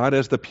Word of God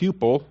as the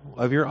pupil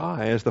of your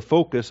eye, as the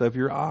focus of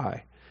your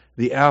eye,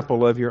 the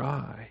apple of your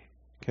eye.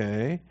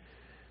 Okay?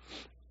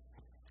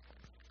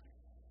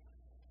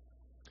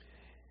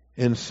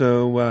 And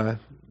so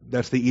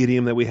that's the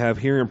idiom that we have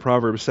here in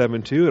Proverbs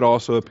 7:2. It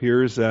also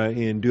appears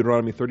in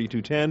Deuteronomy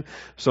 32:10,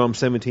 Psalm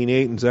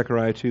 17:8, and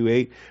Zechariah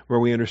 2:8, where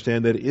we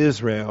understand that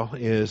Israel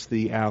is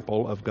the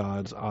apple of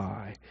God's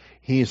eye.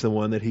 He's the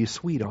one that He's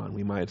sweet on,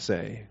 we might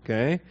say.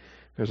 Okay?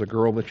 There's a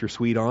girl that you're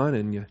sweet on,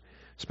 and you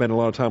spend a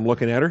lot of time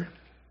looking at her.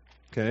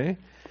 Okay?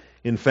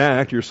 In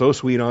fact, you're so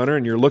sweet on her,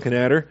 and you're looking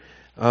at her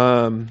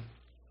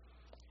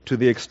to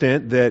the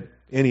extent that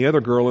any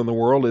other girl in the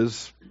world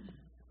is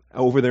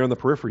over there in the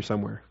periphery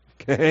somewhere.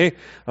 Okay?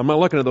 I'm not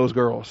looking at those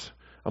girls.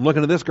 I'm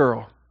looking at this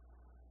girl.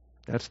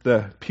 That's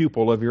the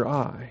pupil of your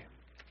eye.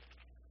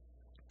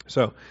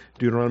 So,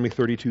 Deuteronomy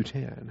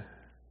 32:10.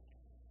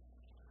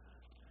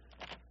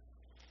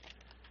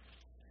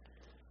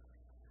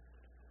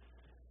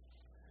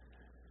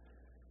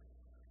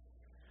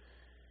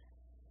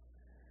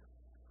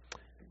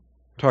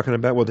 Talking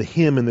about, well, the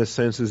him in this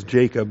sense is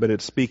Jacob, but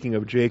it's speaking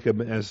of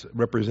Jacob as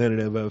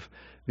representative of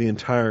the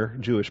entire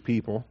Jewish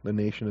people, the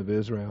nation of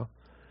Israel.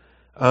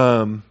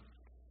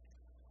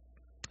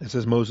 This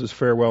is Moses'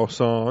 farewell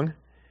song.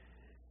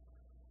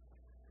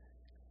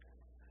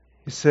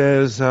 He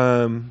says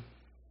in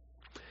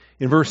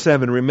verse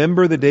 7,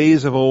 "Remember the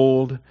days of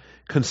old,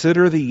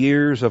 consider the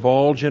years of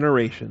all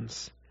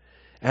generations.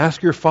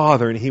 Ask your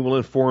father, and he will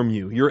inform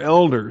you, your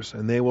elders,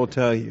 and they will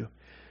tell you."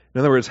 In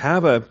other words,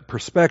 have a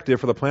perspective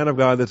for the plan of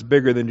God that's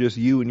bigger than just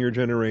you and your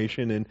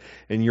generation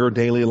and your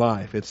daily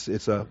life.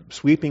 It's a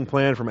sweeping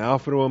plan from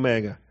Alpha to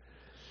Omega.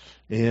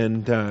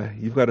 And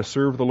you've got to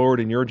serve the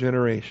Lord in your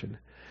generation.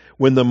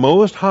 When the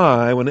Most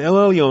High, when El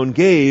Elyon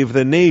gave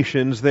the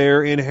nations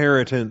their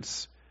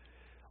inheritance,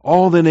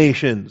 all the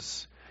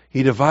nations,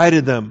 He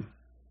divided them.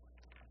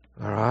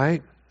 All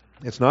right?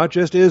 It's not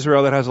just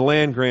Israel that has a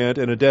land grant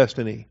and a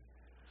destiny.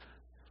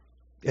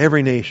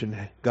 Every nation,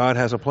 God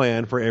has a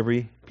plan for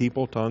every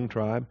people, tongue,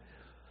 tribe.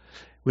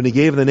 When He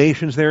gave the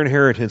nations their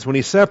inheritance, when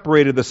He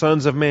separated the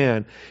sons of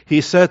man,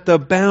 He set the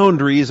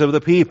boundaries of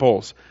the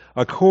peoples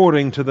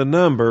according to the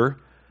number.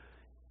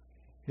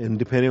 And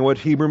depending on what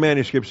Hebrew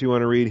manuscripts you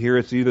want to read here,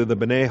 it's either the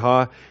B'nai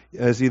Ha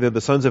as either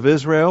the sons of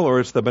Israel, or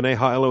it's the B'nai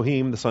Ha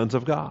Elohim, the sons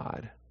of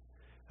God.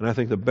 And I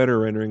think the better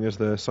rendering is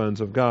the sons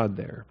of God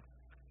there.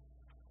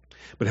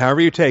 But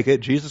however you take it,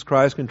 Jesus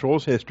Christ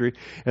controls history,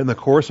 and the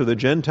course of the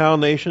Gentile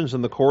nations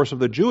and the course of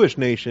the Jewish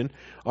nation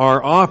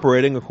are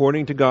operating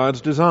according to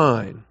God's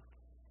design.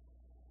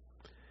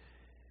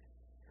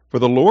 For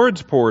the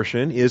Lord's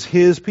portion is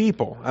His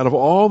people. Out of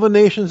all the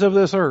nations of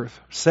this earth,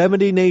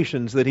 70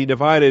 nations that He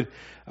divided.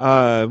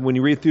 When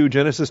you read through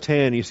Genesis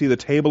 10, you see the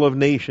table of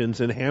nations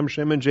in Ham,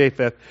 Shem, and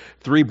Japheth,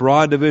 3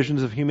 broad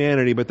divisions of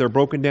humanity, but they're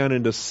broken down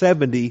into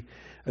 70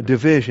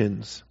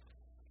 divisions.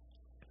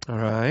 All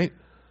right?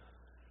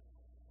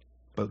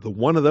 But the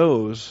one of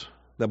those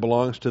that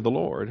belongs to the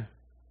Lord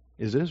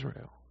is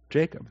Israel,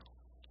 Jacob.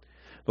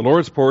 The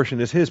Lord's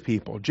portion is His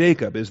people.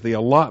 Jacob is the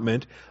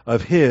allotment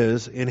of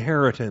His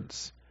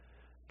inheritance.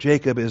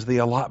 Jacob is the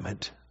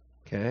allotment.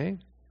 Okay?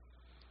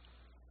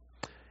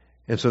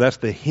 And so that's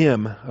the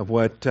hymn of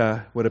what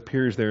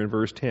appears there in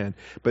verse 10.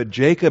 But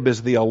Jacob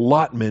is the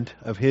allotment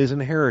of his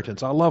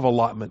inheritance. I love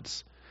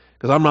allotments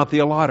because I'm not the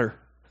allotter.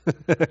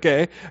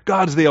 Okay?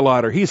 God's the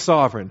allotter. He's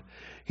sovereign.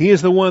 He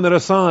is the one that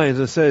assigns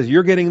and says,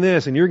 you're getting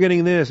this, and you're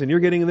getting this, and you're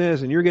getting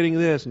this, and you're getting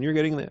this, and you're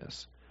getting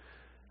this.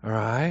 All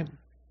right?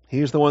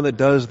 He's the one that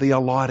does the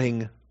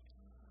allotting.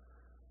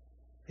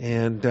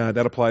 And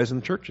that applies in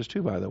the churches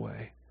too, by the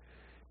way.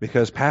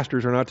 Because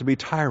pastors are not to be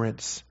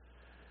tyrants.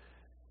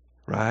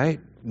 Right?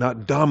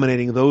 Not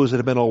dominating those that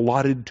have been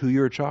allotted to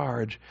your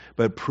charge,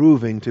 but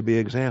proving to be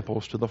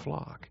examples to the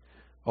flock.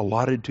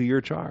 Allotted to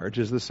your charge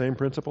is the same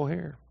principle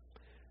here.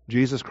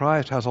 Jesus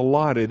Christ has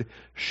allotted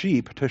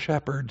sheep to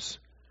shepherds.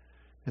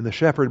 And the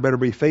shepherd better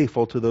be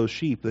faithful to those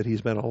sheep that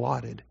he's been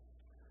allotted.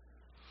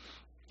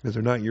 Because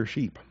they're not your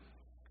sheep.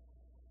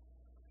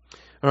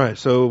 All right,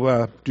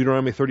 so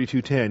Deuteronomy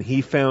 32:10.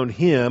 He found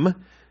him,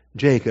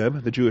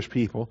 Jacob, the Jewish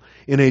people,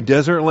 in a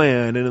desert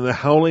land and in the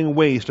howling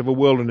waste of a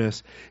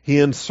wilderness. He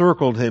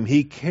encircled him.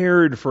 He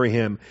cared for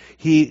him.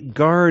 He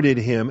guarded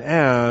him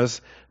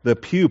as the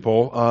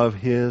pupil of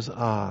his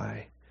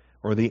eye,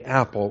 or the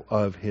apple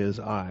of his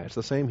eye. It's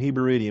the same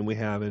Hebrew idiom we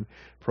have in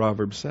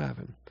Proverbs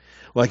 7.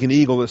 Like an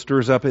eagle that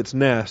stirs up its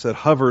nest, that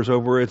hovers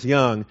over its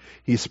young,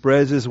 he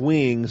spreads his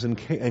wings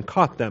and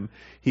caught them.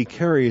 He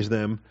carries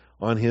them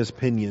on his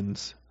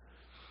pinions.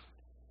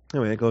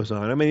 Anyway, it goes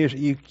on. I mean,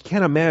 you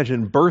can't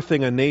imagine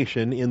birthing a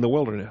nation in the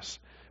wilderness,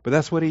 but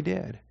that's what he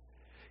did.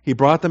 He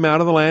brought them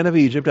out of the land of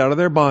Egypt, out of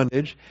their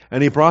bondage,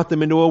 and he brought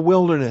them into a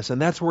wilderness,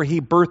 and that's where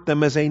he birthed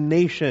them as a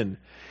nation.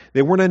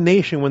 They weren't a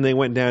nation when they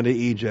went down to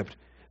Egypt.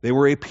 They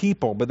were a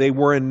people, but they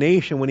were a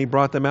nation when he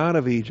brought them out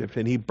of Egypt,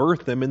 and he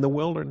birthed them in the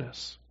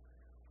wilderness.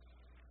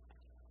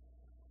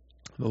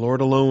 The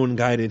Lord alone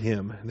guided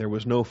him. There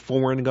was no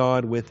foreign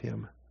god with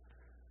him.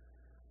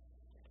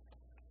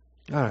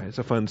 All right, it's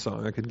a fun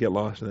song. I could get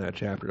lost in that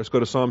chapter. Let's go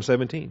to Psalm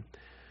 17.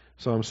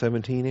 Psalm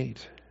 17:8.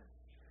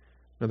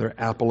 Another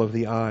apple of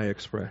the eye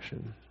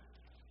expression.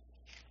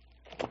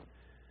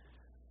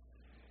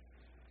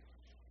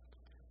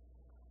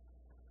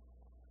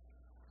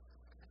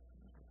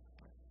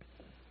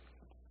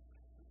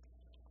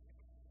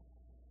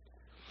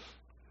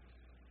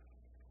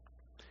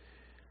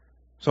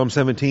 Psalm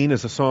 17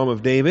 is a psalm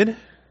of David.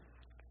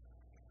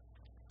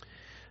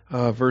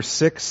 Verse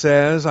 6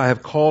 says, I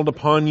have called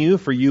upon you,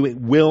 for you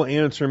will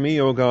answer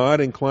me, O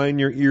God. Incline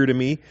your ear to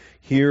me.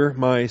 Hear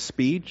my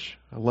speech.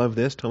 I love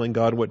this, telling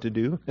God what to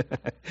do.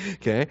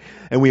 Okay?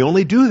 And we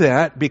only do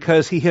that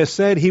because He has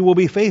said He will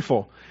be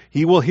faithful.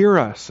 He will hear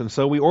us. And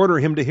so we order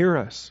Him to hear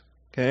us.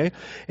 Okay?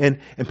 And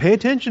pay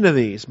attention to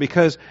these,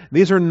 because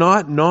these are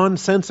not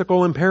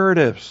nonsensical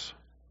imperatives.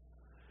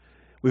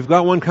 We've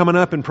got one coming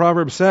up in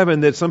Proverbs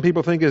 7 that some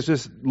people think is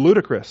just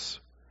ludicrous.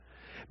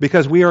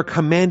 Because we are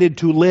commanded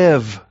to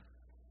live.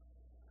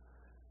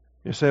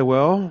 You say,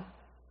 well,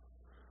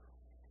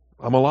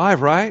 I'm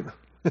alive, right?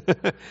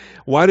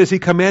 Why does He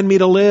command me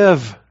to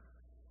live?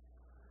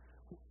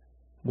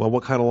 Well,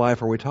 what kind of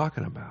life are we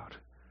talking about?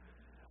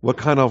 What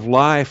kind of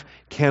life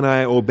can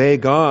I obey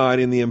God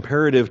in the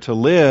imperative to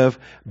live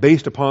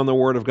based upon the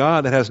Word of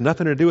God that has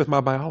nothing to do with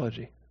my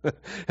biology?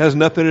 Has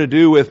nothing to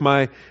do with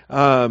my,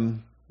 my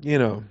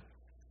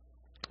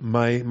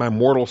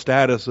mortal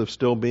status of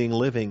still being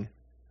living.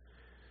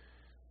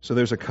 So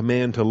there's a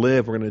command to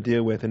live we're going to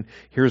deal with. And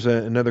here's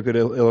another good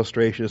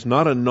illustration. It's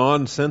not a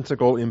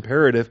nonsensical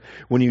imperative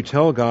when you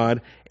tell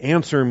God,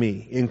 answer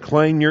me,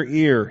 incline your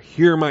ear,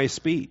 hear my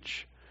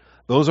speech.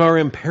 Those are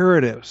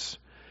imperatives.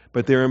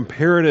 But they're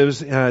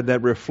imperatives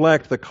that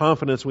reflect the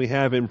confidence we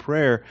have in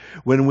prayer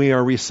when we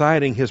are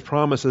reciting His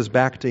promises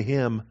back to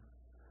Him.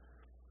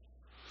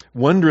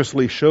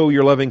 Wondrously show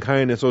your loving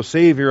kindness, O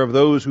Savior of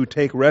those who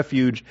take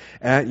refuge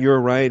at your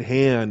right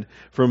hand,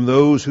 from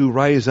those who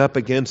rise up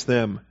against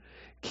them.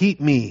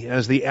 Keep me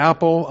as the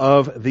apple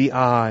of the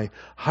eye.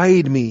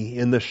 Hide me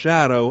in the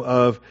shadow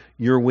of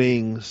your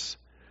wings.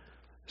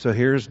 So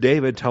here's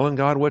David telling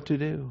God what to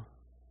do.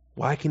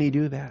 Why can he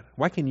do that?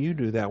 Why can you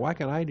do that? Why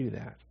can I do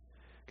that?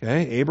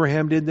 Okay,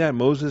 Abraham did that.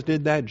 Moses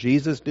did that.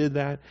 Jesus did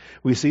that.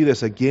 We see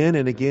this again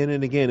and again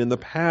and again in the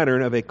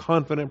pattern of a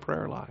confident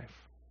prayer life.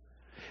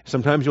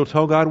 Sometimes you'll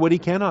tell God what He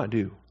cannot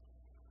do.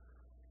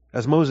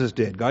 As Moses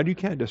did. God, you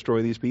can't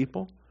destroy these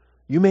people.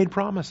 You made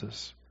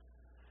promises.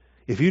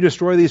 If you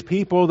destroy these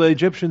people, the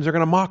Egyptians are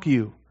going to mock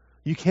you.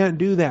 You can't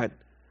do that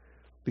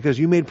because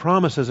you made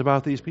promises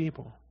about these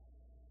people.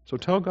 So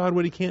tell God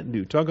what He can't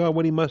do. Tell God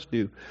what He must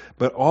do.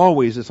 But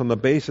always it's on the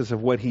basis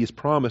of what He's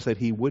promised that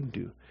He would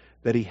do,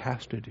 that He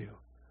has to do.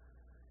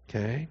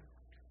 Okay?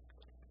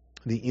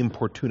 The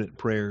importunate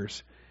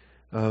prayers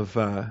of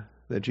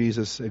that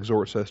Jesus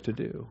exhorts us to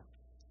do.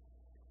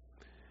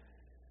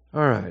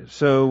 All right,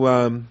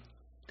 so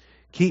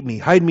keep me,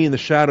 hide me in the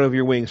shadow of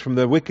your wings from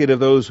the wicked of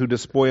those who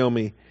despoil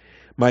me,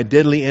 my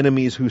deadly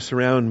enemies who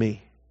surround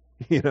me.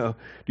 Do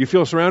you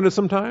feel surrounded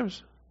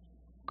sometimes?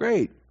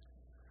 Great.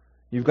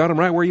 You've got them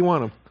right where you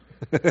want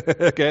them.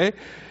 Okay?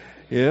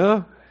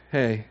 Yeah?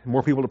 Hey,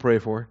 more people to pray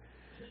for.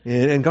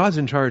 And God's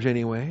in charge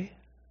anyway.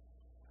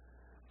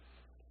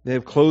 They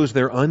have closed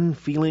their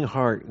unfeeling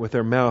heart. With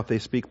their mouth they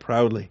speak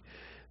proudly.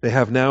 They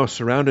have now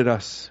surrounded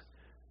us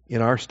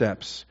in our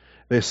steps.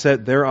 They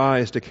set their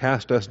eyes to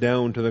cast us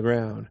down to the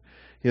ground.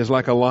 He is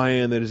like a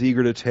lion that is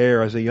eager to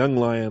tear, as a young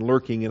lion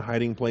lurking in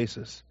hiding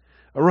places.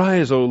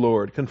 Arise, O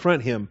Lord,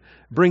 confront him,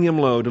 bring him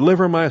low,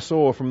 deliver my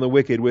soul from the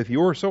wicked with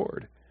your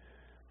sword.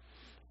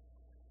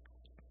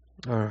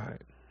 All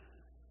right.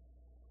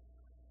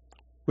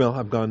 Well,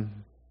 I've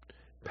gone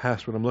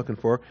past what I'm looking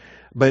for,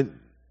 but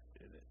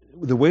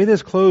the way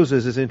this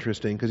closes is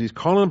interesting because he's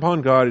calling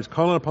upon God. He's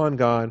calling upon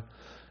God.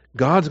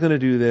 God's going to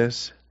do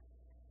this.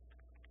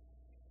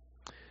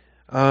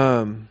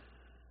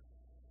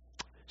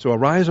 So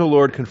arise, O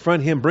Lord,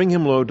 confront him, bring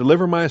him low,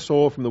 deliver my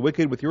soul from the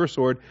wicked with your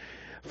sword,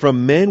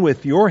 from men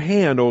with your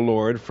hand, O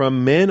Lord,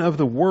 from men of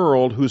the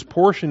world whose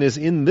portion is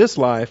in this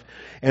life,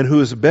 and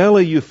whose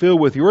belly you fill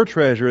with your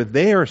treasure.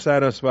 They are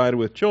satisfied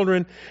with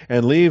children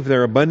and leave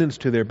their abundance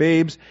to their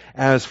babes.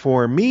 As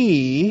for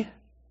me,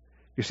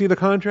 you see the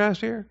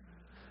contrast here?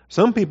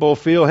 Some people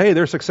feel, hey,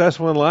 they're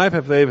successful in life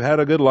if they've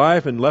had a good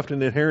life and left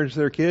an inheritance to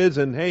their kids,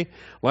 and hey,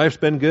 life's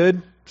been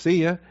good,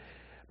 see ya.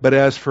 But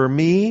as for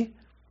me,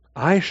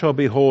 I shall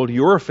behold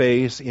your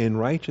face in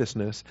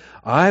righteousness.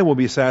 I will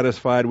be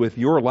satisfied with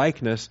your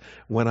likeness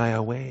when I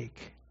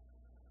awake.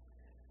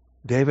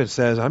 David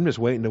says, I'm just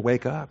waiting to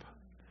wake up.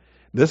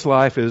 This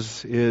life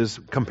is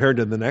compared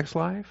to the next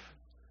life.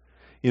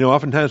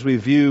 Oftentimes we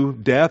view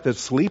death as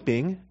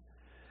sleeping,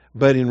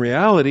 but in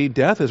reality,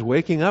 death is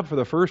waking up for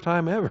the first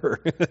time ever,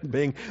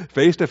 being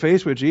face to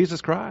face with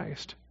Jesus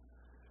Christ.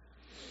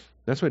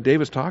 That's what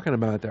David's talking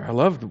about there. I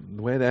love the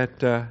way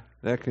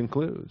that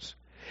concludes.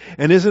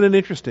 And isn't it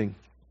interesting?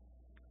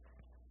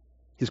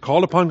 He's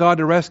called upon God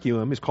to rescue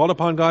him. He's called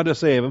upon God to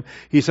save him.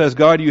 He says,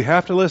 God, you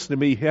have to listen to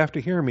me. You have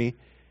to hear me.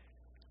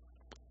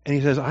 And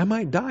he says, I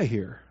might die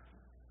here.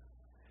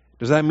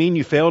 Does that mean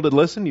you failed to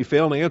listen? You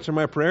failed to answer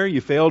my prayer?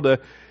 You failed to,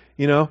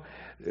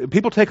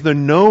 people take the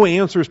no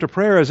answers to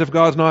prayer as if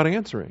God's not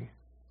answering.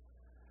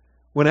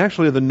 When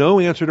actually the no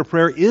answer to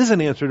prayer is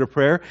an answer to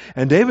prayer.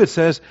 And David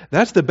says,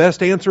 that's the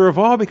best answer of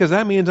all because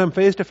that means I'm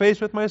face to face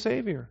with my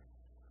Savior.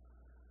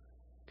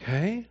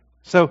 Okay?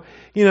 So,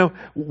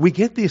 we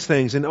get these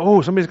things and,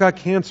 somebody's got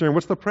cancer and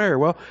what's the prayer?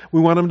 Well, we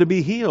want them to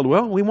be healed.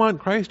 Well, we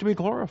want Christ to be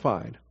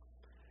glorified.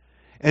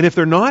 And if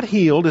they're not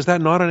healed, is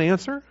that not an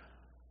answer?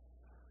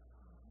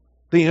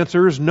 The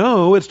answer is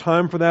no. It's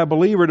time for that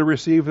believer to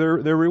receive their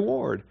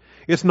reward.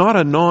 It's not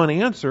a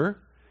non-answer.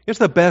 It's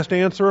the best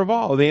answer of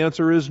all. The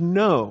answer is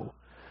no.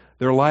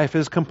 Their life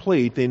is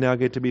complete. They now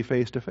get to be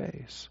face to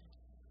face.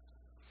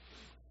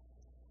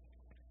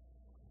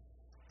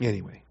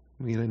 Anyway,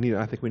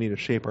 I think we need to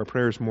shape our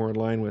prayers more in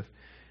line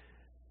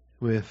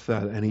with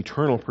an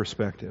eternal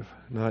perspective,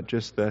 not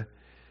just the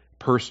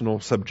personal,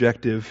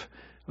 subjective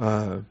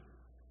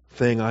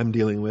thing I'm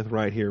dealing with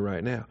right here,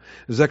 right now.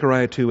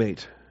 Zechariah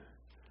 2:8.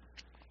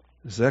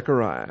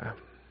 Zechariah.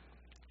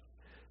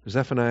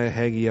 Zephaniah,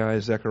 Haggai,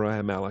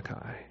 Zechariah,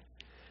 Malachi.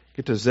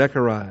 Get to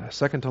Zechariah,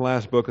 second to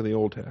last book of the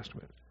Old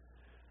Testament.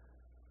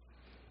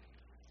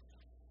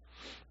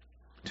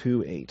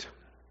 2:8.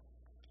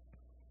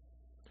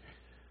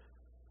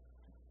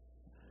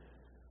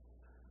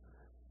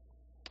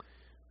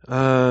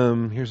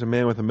 Here's a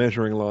man with a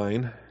measuring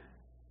line.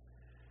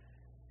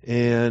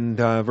 And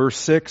verse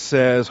 6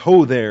 says,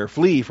 Ho there,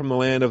 flee from the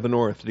land of the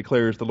north,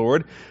 declares the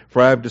Lord.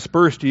 For I have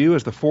dispersed you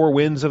as the four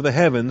winds of the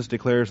heavens,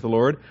 declares the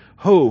Lord.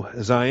 Ho,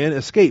 Zion,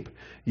 escape,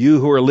 you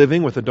who are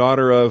living with the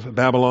daughter of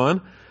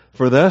Babylon.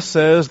 For thus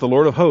says the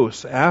Lord of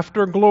hosts,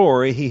 after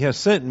glory he has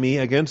sent me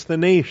against the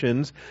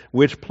nations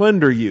which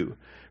plunder you.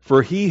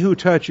 For he who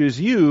touches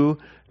you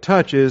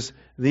touches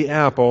the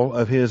apple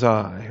of his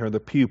eye, or the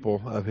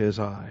pupil of his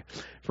eye.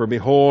 For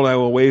behold, I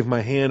will wave my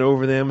hand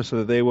over them, so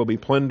that they will be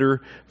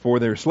plunder for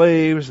their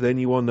slaves. Then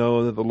you will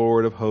know that the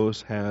Lord of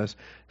hosts has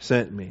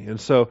sent me. And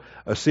so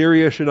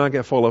Assyria should not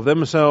get full of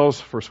themselves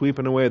for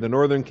sweeping away the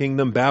northern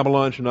kingdom.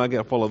 Babylon should not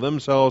get full of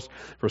themselves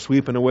for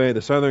sweeping away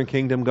the southern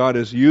kingdom. God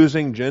is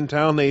using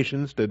Gentile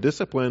nations to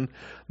discipline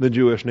the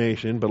Jewish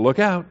nation. But look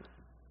out,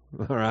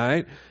 all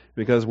right?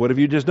 Because what have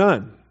you just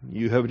done?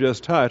 You have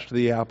just touched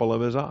the apple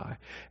of his eye.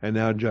 And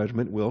now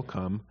judgment will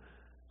come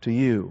to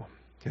you.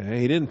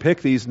 Okay? He didn't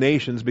pick these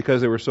nations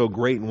because they were so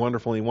great and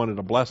wonderful and he wanted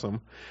to bless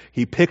them.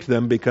 He picked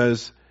them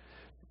because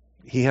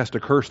he has to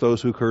curse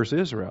those who curse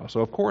Israel.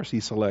 So of course he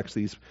selects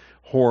these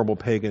horrible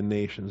pagan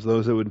nations,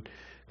 those that would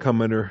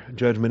come under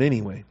judgment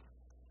anyway.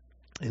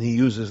 And he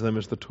uses them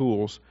as the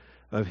tools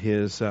of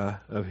his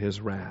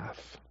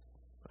wrath.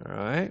 All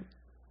right?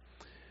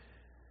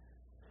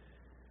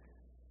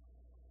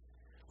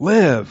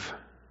 Live.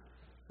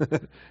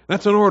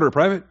 That's an order,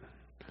 Private.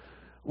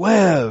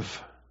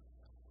 Live.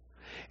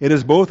 It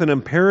is both an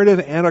imperative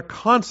and a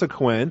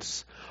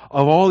consequence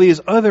of all these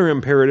other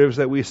imperatives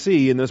that we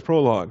see in this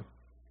prologue.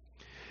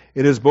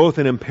 It is both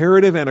an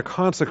imperative and a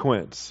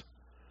consequence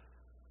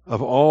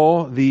of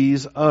all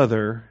these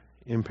other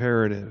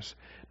imperatives.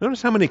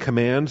 Notice how many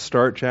commands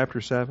start chapter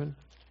 7.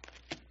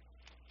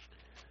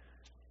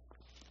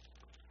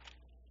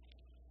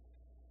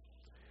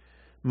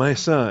 My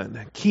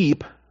son,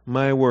 keep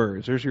my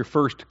words. There's your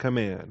first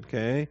command,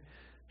 okay?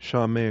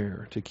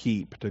 Shamer, to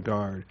keep, to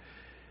guard.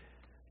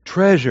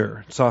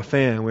 Treasure,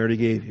 tsafan, we already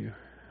gave you.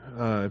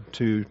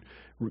 To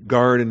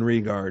guard and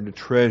regard, to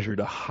treasure,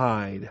 to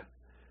hide,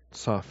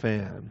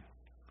 tsafan.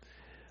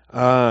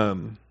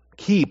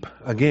 Keep,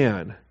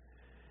 again,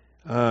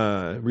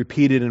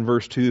 repeated in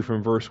verse 2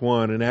 from verse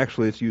 1, and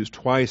actually it's used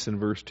twice in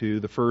verse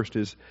 2. The first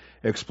is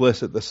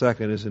explicit, the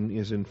second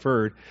is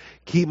inferred.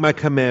 Keep my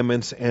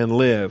commandments and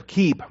live.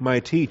 Keep my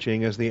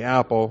teaching as the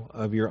apple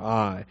of your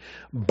eye.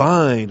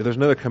 Bind, there's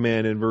another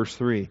command in verse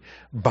 3.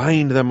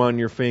 Bind them on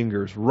your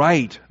fingers.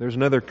 Write, there's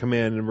another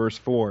command in verse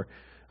 4.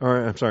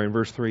 In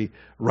verse 3.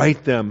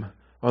 Write them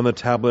on the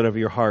tablet of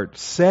your heart.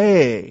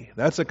 Say,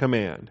 that's a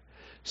command.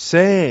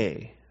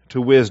 Say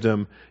to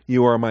wisdom,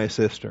 you are my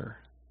sister.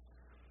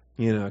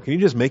 Can you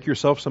just make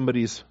yourself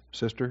somebody's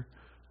sister?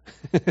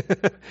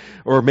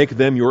 Or make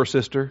them your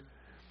sister?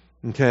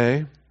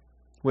 Okay.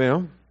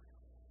 Well,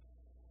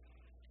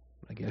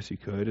 I guess you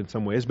could in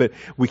some ways, but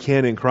we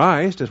can in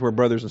Christ, as we're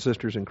brothers and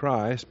sisters in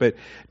Christ. But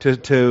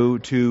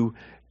to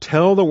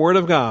tell the Word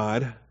of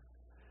God,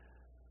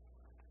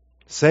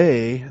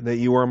 say that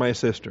you are my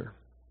sister.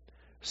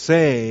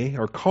 Say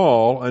or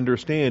call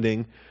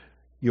understanding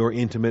your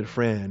intimate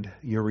friend,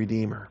 your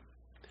Redeemer.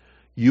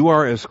 You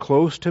are as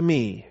close to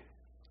me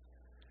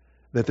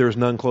that there's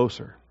none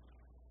closer.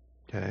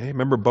 Okay?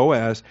 Remember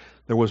Boaz,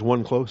 there was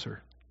one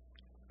closer.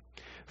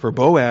 For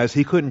Boaz,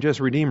 he couldn't just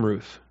redeem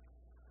Ruth.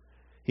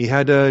 He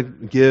had to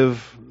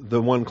give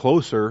the one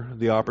closer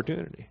the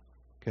opportunity.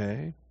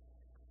 Okay?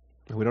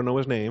 We don't know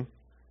his name,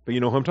 but you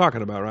know who I'm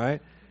talking about,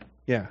 right?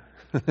 Yeah.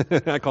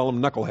 I call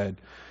him Knucklehead.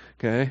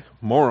 Okay?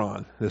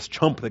 Moron. This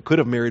chump that could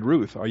have married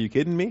Ruth. Are you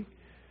kidding me?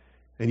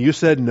 And you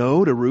said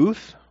no to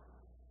Ruth?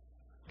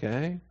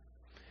 Okay?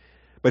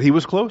 But he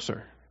was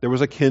closer. There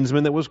was a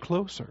kinsman that was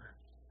closer.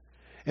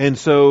 And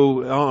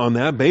so on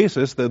that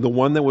basis, the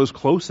one that was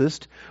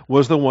closest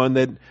was the one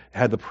that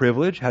had the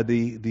privilege, had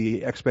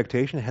the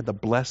expectation, had the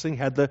blessing,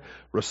 had the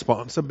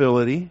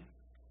responsibility,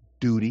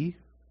 duty,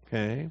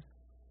 okay?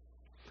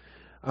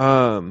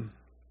 And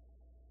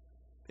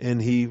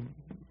he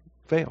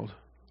failed.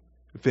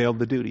 Failed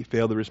the duty,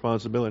 failed the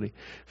responsibility,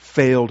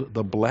 failed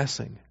the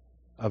blessing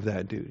of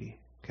that duty.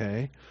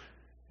 Okay?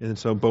 And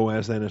so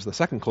Boaz then, as the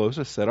second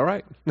closest, said, all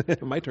right,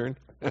 my turn.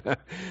 I'm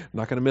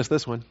not going to miss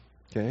this one.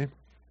 Okay?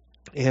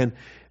 And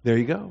there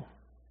you go.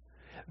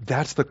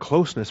 That's the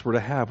closeness we're to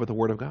have with the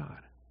Word of God.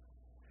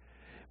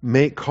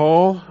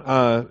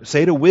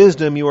 Say to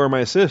wisdom, you are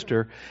my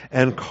sister,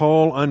 and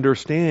call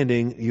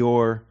understanding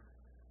your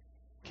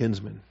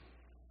kinsman.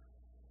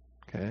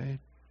 Okay?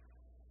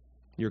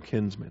 Your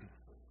kinsman.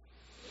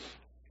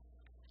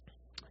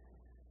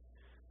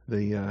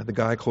 The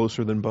guy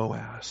closer than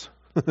Boaz.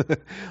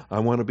 I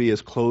want to be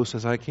as close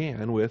as I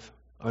can with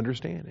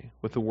understanding,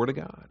 with the Word of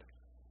God.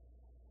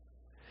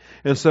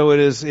 And so it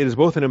is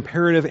both an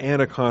imperative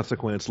and a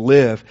consequence.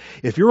 Live.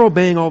 If you're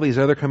obeying all these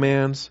other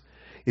commands,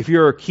 if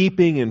you're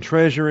keeping and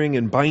treasuring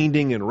and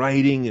binding and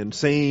writing and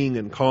saying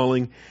and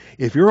calling,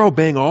 if you're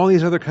obeying all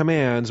these other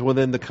commands, well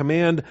then the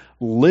command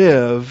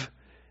live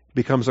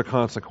becomes a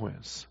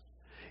consequence.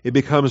 It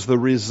becomes the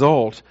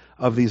result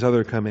of these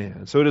other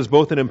commands. So it is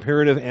both an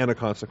imperative and a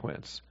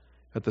consequence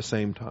at the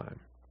same time.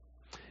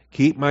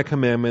 Keep my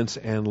commandments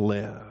and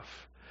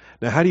live.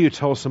 Now, how do you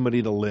tell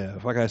somebody to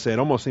live? Like I said, it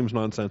almost seems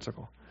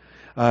nonsensical.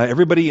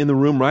 Everybody in the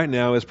room right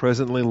now is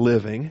presently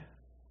living,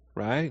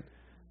 right?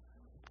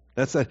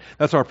 That's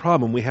our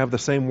problem. We have the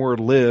same word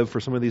live for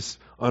some of these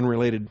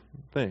unrelated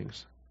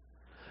things.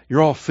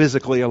 You're all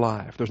physically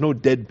alive. There's no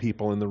dead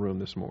people in the room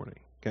this morning,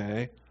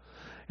 okay?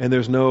 And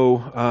there's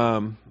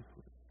no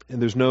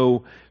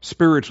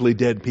spiritually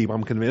dead people.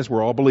 I'm convinced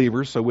we're all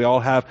believers, so we all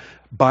have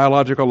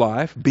biological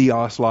life,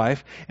 bios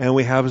life, and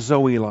we have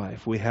Zoe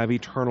life. We have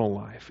eternal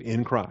life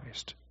in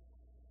Christ.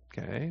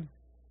 Okay?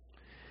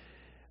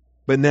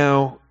 But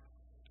now,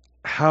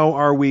 how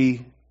are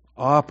we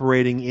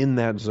operating in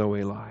that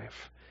Zoe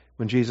life?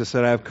 When Jesus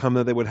said, I have come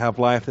that they would have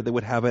life, that they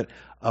would have it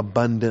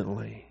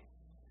abundantly.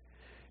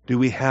 Do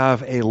we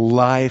have a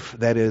life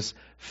that is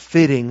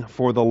fitting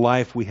for the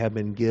life we have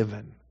been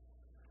given?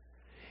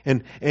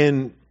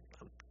 And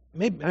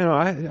maybe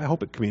I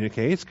hope it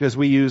communicates, because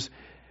we use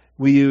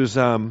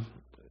Hebrew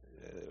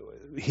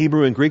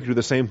and Greek do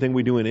the same thing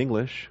we do in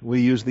English.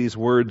 We use these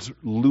words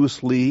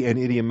loosely and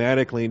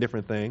idiomatically in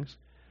different things.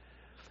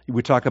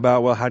 We talk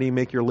about, well, how do you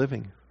make your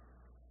living?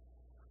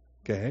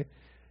 Okay?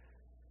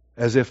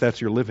 As if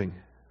that's your living,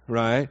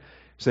 right?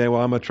 Say,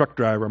 well, I'm a truck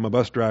driver, I'm a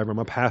bus driver, I'm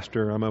a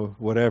pastor, I'm a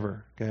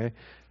whatever, okay?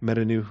 Met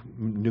a new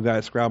guy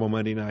at Scrabble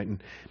Monday night,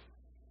 and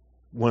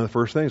one of the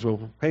first things,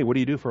 well, hey, what do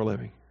you do for a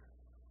living?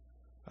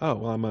 Oh,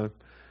 well, I'm a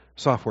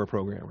software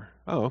programmer.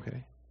 Oh,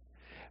 okay.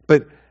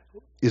 But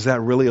is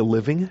that really a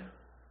living?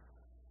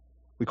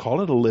 We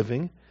call it a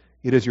living.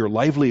 It is your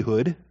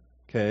livelihood,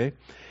 okay?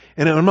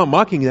 And I'm not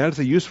mocking that. It's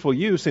a useful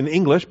use in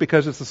English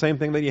because it's the same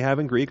thing that you have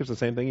in Greek. It's the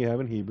same thing you have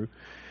in Hebrew.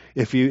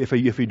 If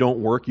you don't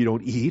work, you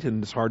don't eat,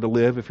 and it's hard to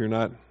live if you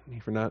don't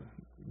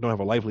have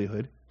a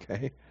livelihood,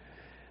 okay?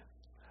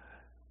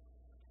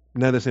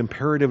 Now this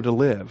imperative to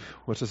live,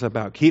 what's this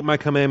about? Keep my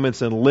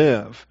commandments and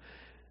live.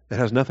 That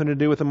has nothing to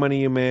do with the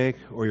money you make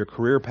or your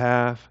career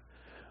path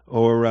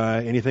or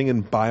anything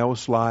in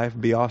bios life,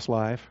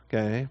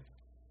 okay?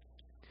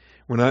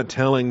 We're not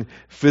telling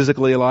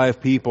physically alive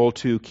people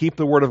to keep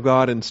the Word of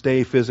God and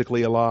stay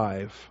physically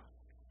alive.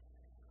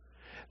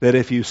 That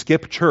if you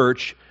skip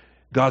church,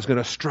 God's going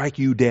to strike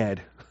you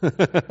dead.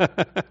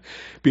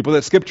 People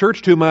that skip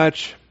church too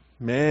much,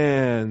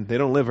 man, they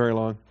don't live very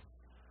long.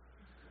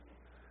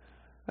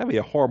 That'd be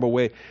a horrible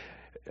way.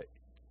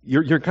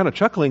 You're kind of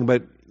chuckling,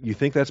 but you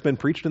think that's been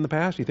preached in the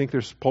past? You think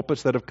there's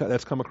pulpits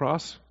that's come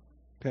across?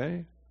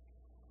 Okay.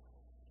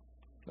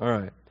 All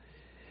right.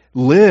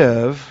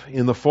 Live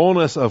in the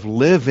fullness of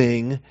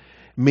living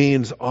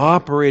means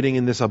operating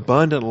in this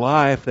abundant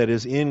life that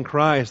is in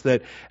Christ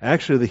that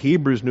actually the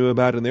Hebrews knew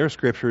about in their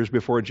scriptures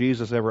before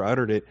Jesus ever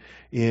uttered it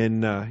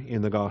in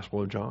the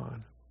Gospel of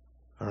John.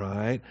 All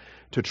right?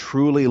 To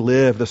truly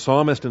live. The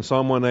psalmist in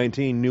Psalm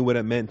 119 knew what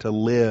it meant to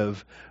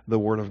live the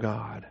Word of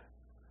God.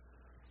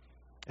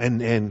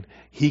 And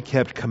he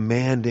kept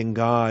commanding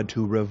God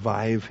to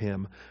revive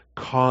him,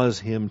 cause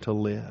him to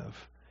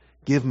live.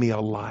 Give me a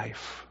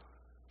life.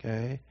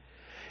 Okay?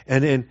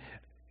 And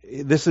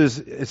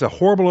it's a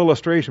horrible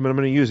illustration, but I'm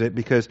going to use it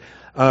because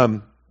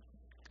when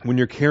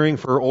you're caring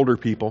for older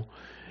people,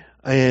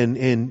 and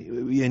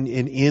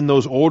in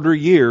those older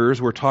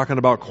years, we're talking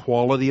about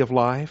quality of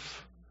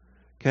life.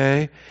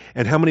 Okay?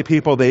 And how many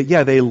people they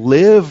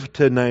live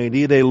to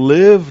 90, they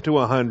live to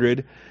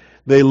 100,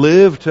 they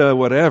live to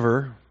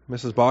whatever.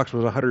 Mrs. Box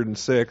was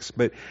 106,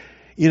 but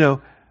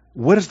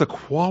what is the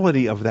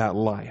quality of that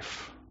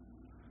life?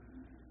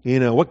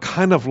 What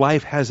kind of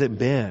life has it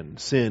been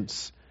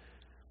since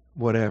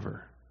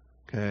whatever?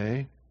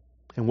 Okay?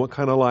 And what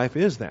kind of life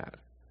is that?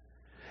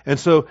 And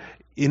so,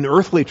 in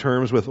earthly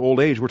terms, with old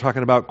age, we're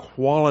talking about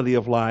quality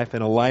of life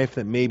and a life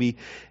that maybe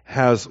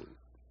has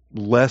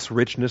less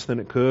richness than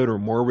it could or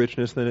more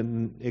richness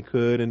than it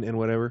could and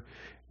whatever.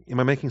 Am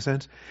I making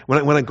sense?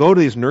 When I go to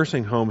these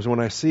nursing homes, when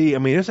I see,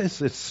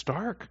 it's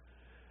stark.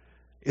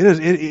 It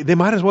is. They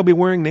might as well be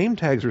wearing name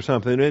tags or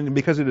something, and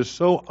because it is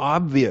so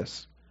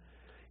obvious.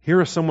 Here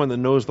is someone that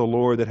knows the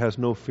Lord, that has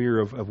no fear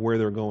of where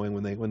they're going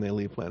when they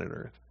leave planet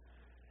Earth.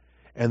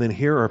 And then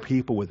here are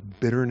people with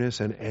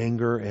bitterness and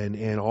anger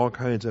and all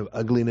kinds of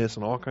ugliness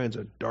and all kinds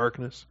of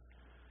darkness.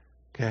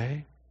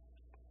 Okay?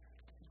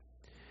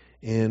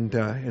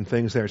 And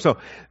things there. So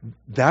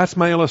that's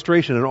my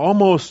illustration. It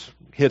almost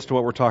hits to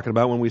what we're talking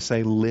about when we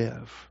say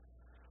live.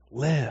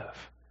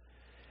 Live.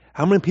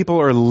 How many people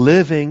are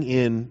living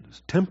in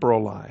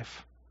temporal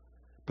life,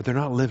 but they're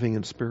not living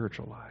in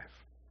spiritual life?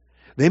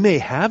 They may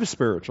have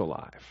spiritual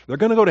life. They're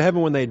going to go to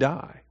heaven when they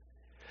die.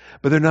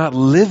 But they're not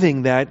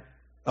living that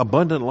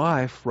abundant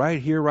life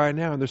right here, right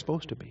now, and they're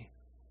supposed to be.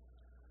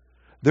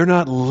 They're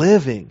not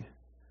living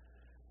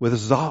with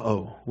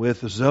Zoe,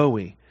 with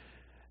Zoe.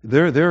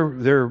 They're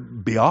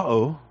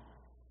biao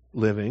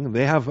living.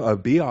 They have a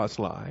bios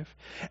life.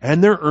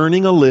 And they're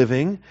earning a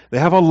living. They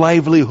have a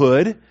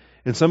livelihood.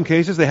 In some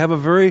cases, they have a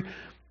very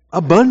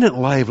abundant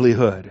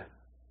livelihood.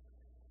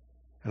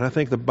 And I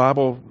think the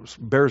Bible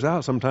bears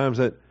out sometimes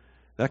that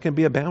can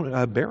be a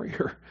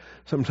barrier.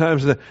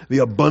 Sometimes the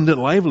abundant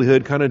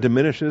livelihood kind of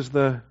diminishes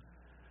the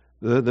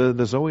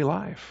Zoe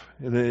life.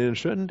 And it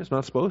shouldn't. It's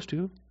not supposed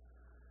to.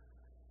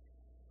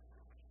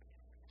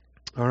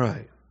 All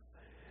right.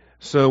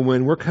 So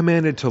when we're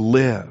commanded to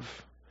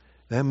live,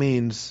 that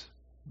means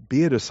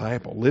be a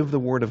disciple. Live the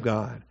Word of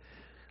God.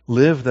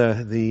 Live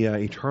the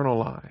eternal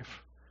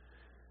life.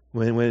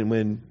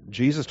 When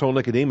Jesus told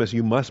Nicodemus,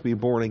 you must be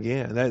born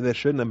again, that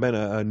shouldn't have been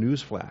a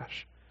news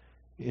flash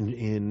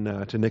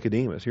to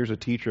Nicodemus. Here's a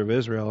teacher of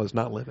Israel is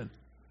not living.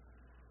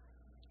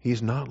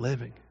 He's not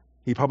living.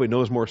 He probably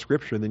knows more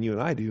Scripture than you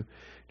and I do,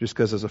 just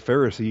because as a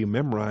Pharisee you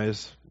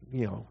memorize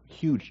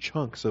huge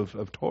chunks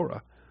of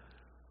Torah.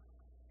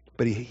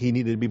 But he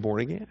needed to be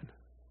born again.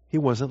 He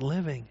wasn't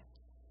living.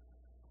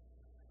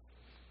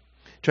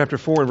 Chapter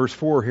 4 and verse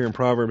 4 here in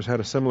Proverbs had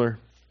a similar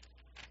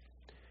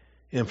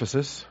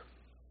emphasis.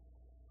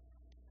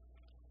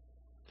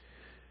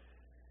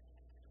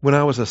 When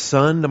I was a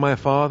son to my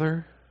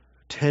father,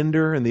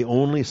 tender and the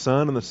only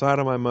son on the side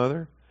of my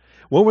mother.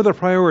 What were the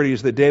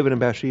priorities that David and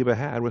Bathsheba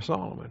had with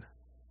Solomon?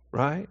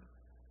 Right?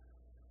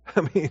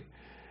 I mean,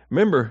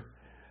 remember,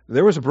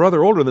 there was a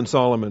brother older than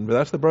Solomon, but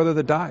that's the brother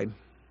that died.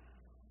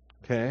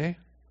 Okay?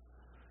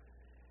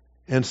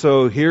 And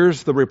so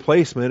here's the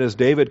replacement as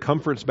David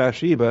comforts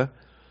Bathsheba.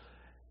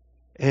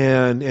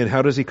 And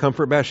how does he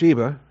comfort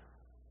Bathsheba?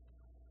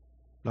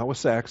 Not with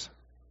sex.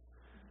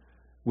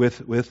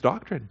 With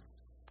doctrine.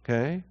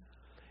 Okay?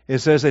 It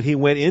says that he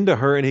went into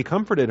her and he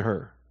comforted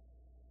her.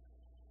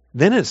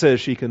 Then it says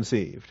she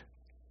conceived.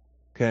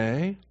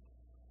 Okay?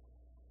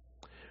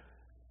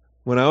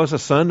 When I was a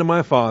son to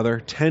my father,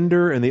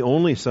 tender and the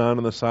only son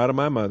on the side of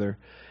my mother,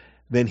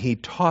 then he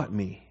taught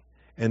me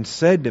and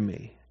said to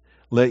me,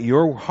 let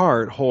your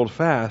heart hold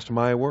fast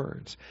my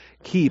words.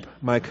 Keep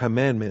my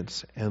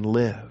commandments and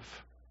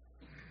live.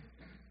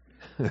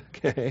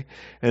 Okay?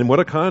 And what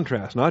a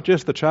contrast. Not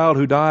just the child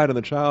who died and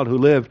the child who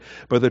lived,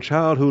 but the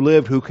child who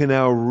lived who can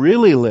now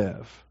really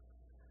live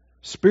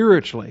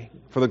spiritually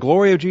for the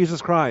glory of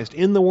Jesus Christ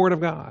in the Word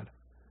of God.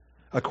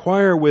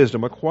 Acquire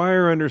wisdom,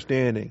 acquire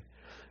understanding.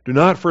 Do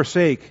not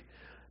forsake,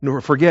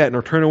 nor forget,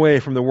 nor turn away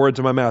from the words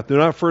of my mouth. Do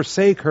not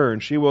forsake her,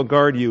 and she will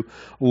guard you.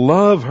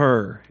 Love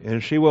her,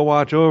 and she will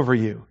watch over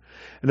you.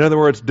 In other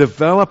words,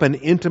 develop an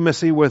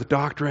intimacy with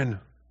doctrine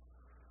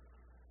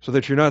so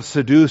that you're not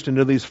seduced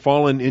into these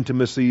fallen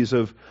intimacies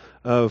of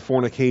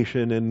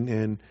fornication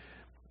and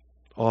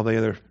all the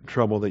other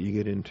trouble that you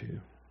get into.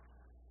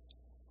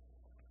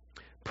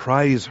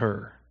 Prize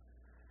her.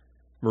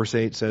 Verse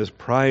 8 says,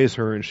 prize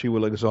her and she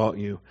will exalt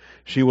you.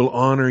 She will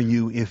honor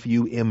you if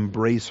you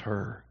embrace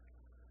her.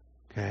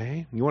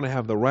 Okay? You want to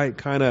have the right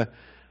kind of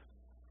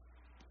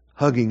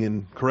hugging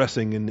and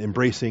caressing and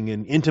embracing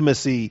and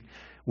intimacy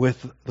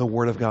with the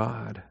Word of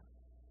God.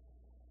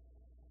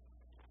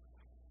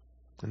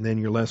 And then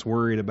you're less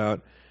worried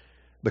about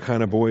the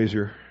kind of boys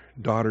your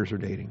daughters are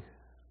dating.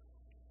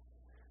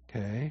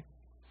 Okay?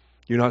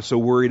 You're not so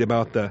worried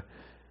about the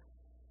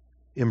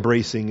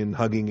embracing and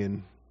hugging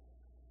and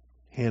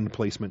hand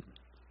placement.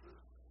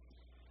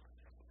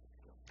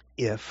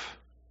 If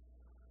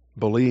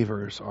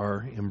believers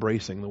are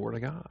embracing the Word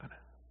of God.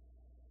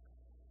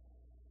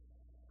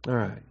 All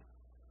right.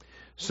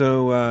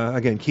 So,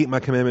 again, keep my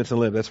commandments and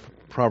live. That's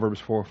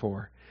Proverbs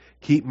 4:4.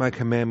 Keep my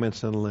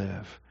commandments and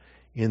live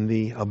in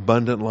the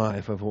abundant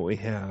life of what we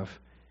have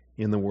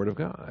in the Word of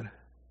God.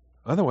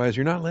 Otherwise,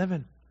 you're not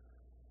living.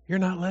 You're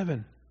not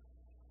living.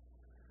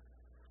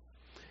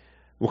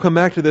 We'll come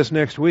back to this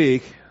next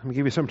week. Let me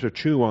give you something to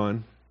chew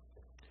on.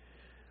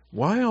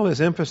 Why all this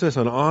emphasis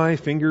on eye,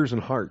 fingers,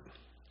 and heart?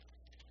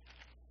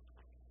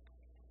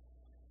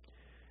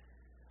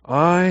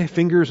 Eye,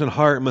 fingers, and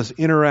heart must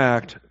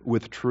interact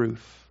with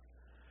truth.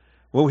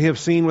 What we have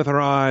seen with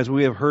our eyes,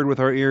 we have heard with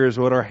our ears,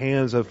 what our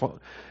hands have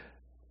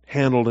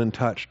handled and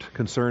touched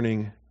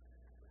concerning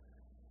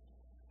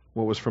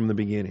what was from the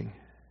beginning.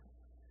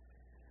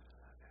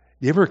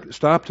 You ever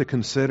stop to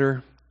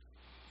consider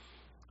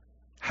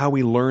how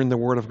we learn the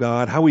Word of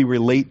God, how we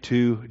relate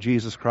to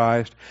Jesus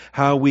Christ,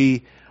 how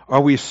we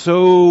Are we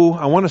so,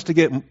 I want us to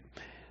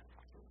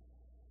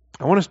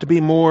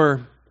be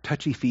more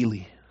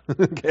touchy-feely.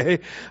 Okay?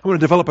 I want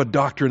to develop a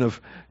doctrine of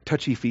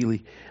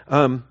touchy-feely.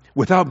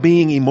 Without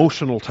being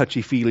emotional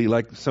touchy-feely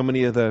like so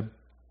many of the, I'm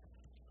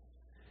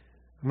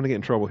going to get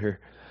in trouble here.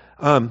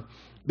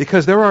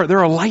 Because there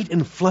are light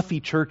and fluffy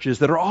churches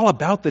that are all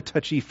about the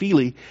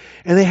touchy-feely,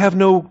 and they have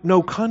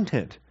no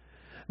content.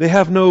 They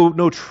have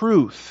no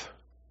truth.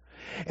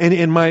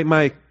 And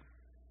my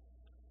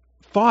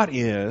thought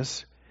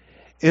is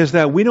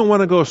that we don't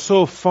want to go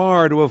so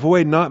far to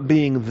avoid not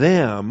being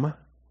them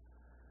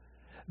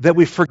that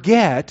we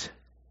forget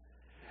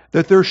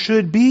that there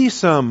should be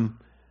some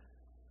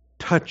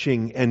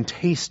touching and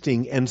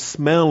tasting and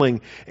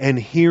smelling and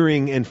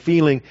hearing and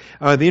feeling.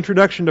 The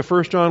introduction to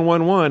 1 John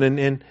 1:1,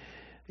 and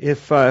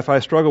if I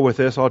struggle with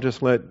this, I'll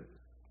just let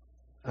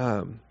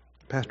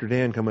Pastor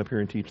Dan come up here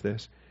and teach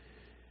this.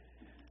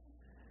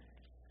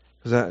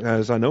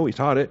 As I know he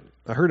taught it.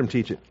 I heard him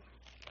teach it.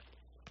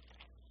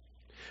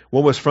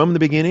 What was from the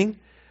beginning,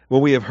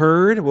 what we have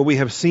heard, what we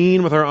have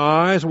seen with our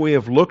eyes, what we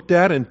have looked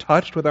at and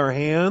touched with our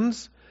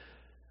hands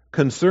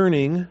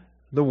concerning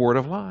the word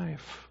of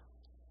life.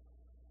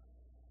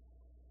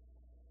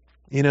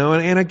 You know,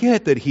 and I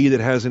get that he that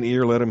has an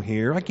ear, let him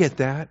hear. I get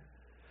that.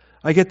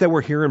 I get that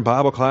we're here in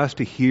Bible class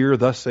to hear,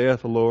 thus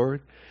saith the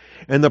Lord.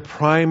 And the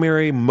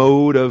primary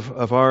mode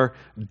of our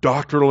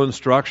doctrinal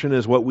instruction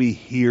is what we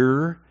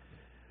hear.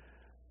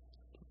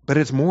 But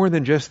it's more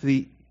than just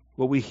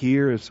what we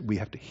hear. Is we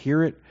have to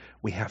hear it.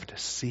 We have to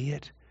see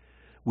it.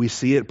 We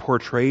see it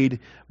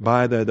portrayed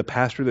by the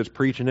pastor that's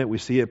preaching it. We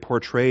see it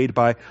portrayed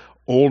by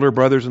older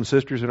brothers and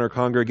sisters in our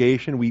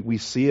congregation. We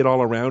see it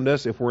all around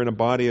us if we're in a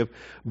body of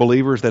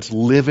believers that's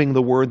living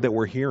the word that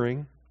we're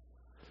hearing.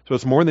 So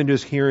it's more than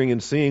just hearing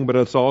and seeing, but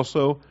it's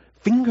also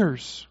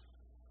fingers.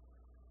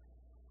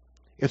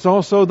 It's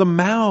also the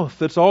mouth.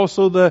 It's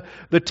also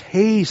the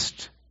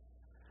taste.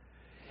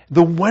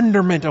 The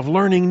wonderment of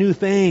learning new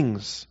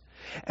things.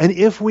 And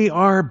if we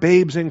are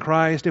babes in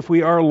Christ, if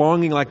we are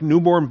longing like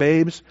newborn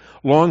babes,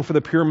 long for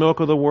the pure milk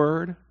of the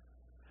Word,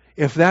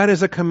 if that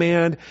is a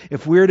command,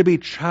 if we're to be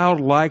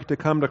childlike to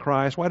come to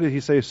Christ, why did he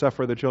say,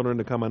 suffer the children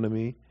to come unto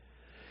me?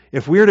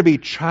 If we're to be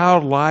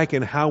childlike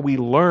in how we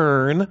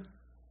learn,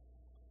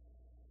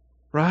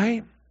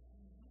 right?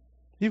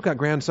 You've got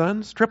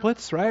grandsons,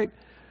 triplets, right?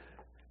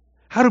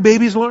 How do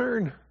babies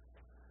learn?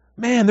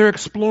 Man, they're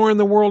exploring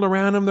the world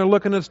around them. They're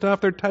looking at stuff.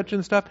 They're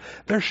touching stuff.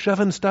 They're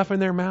shoving stuff in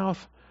their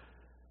mouth.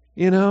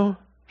 You know,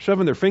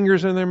 shoving their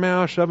fingers in their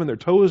mouth, shoving their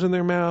toes in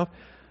their mouth,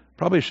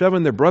 probably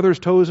shoving their brother's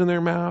toes in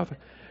their mouth.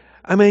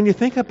 I mean, you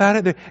think about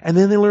it, and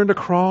then they learn to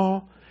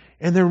crawl,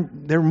 and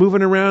they're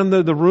moving around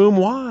the room.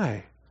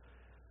 Why?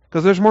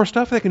 Because there's more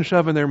stuff they can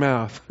shove in their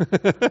mouth.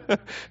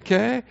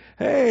 Okay?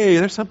 Hey,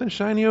 there's something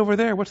shiny over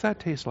there. What's that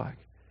taste like?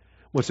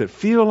 What's it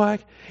feel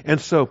like?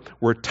 And so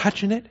we're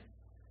touching it.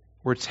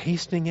 We're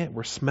tasting it.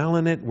 We're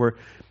smelling it.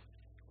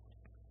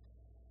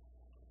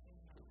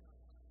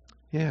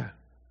 Yeah.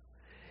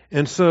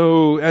 And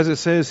so, as it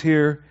says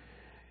here,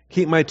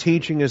 keep my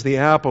teaching as the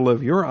apple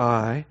of your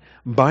eye,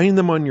 bind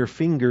them on your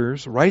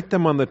fingers, write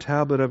them on the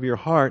tablet of your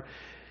heart.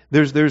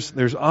 There's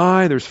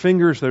eye, there's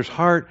fingers, there's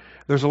heart.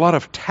 There's a lot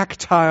of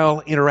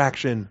tactile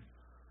interaction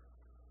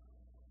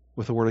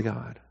with the Word of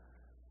God.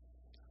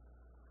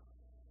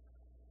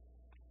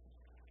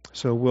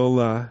 So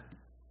we'll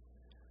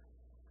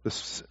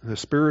the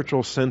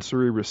spiritual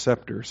sensory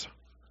receptors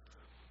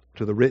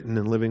to the written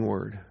and living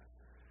Word.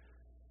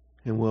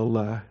 And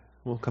we'll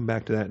come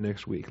back to that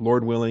next week,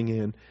 Lord willing,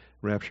 and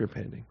rapture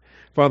pending.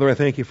 Father, I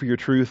thank you for your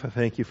truth. I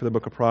thank you for the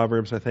book of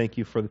Proverbs. I thank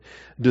you for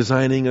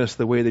designing us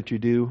the way that you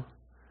do,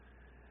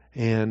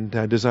 and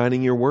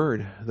designing your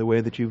word the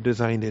way that you've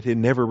designed it. It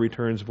never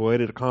returns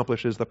void. It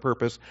accomplishes the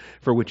purpose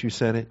for which you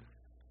sent it.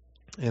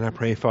 And I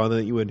pray, Father,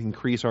 that you would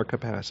increase our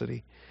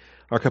capacity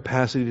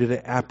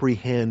to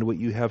apprehend what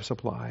you have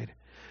supplied.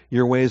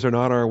 Your ways are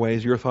not our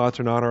ways. Your thoughts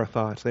are not our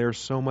thoughts. They are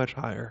so much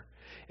higher.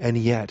 And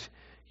yet,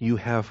 you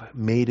have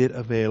made it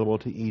available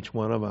to each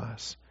one of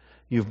us.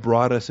 You've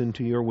brought us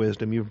into your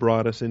wisdom. You've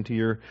brought us into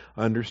your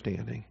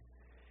understanding.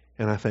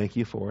 And I thank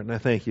you for it. And I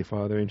thank you,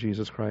 Father, in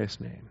Jesus Christ's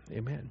name.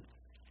 Amen.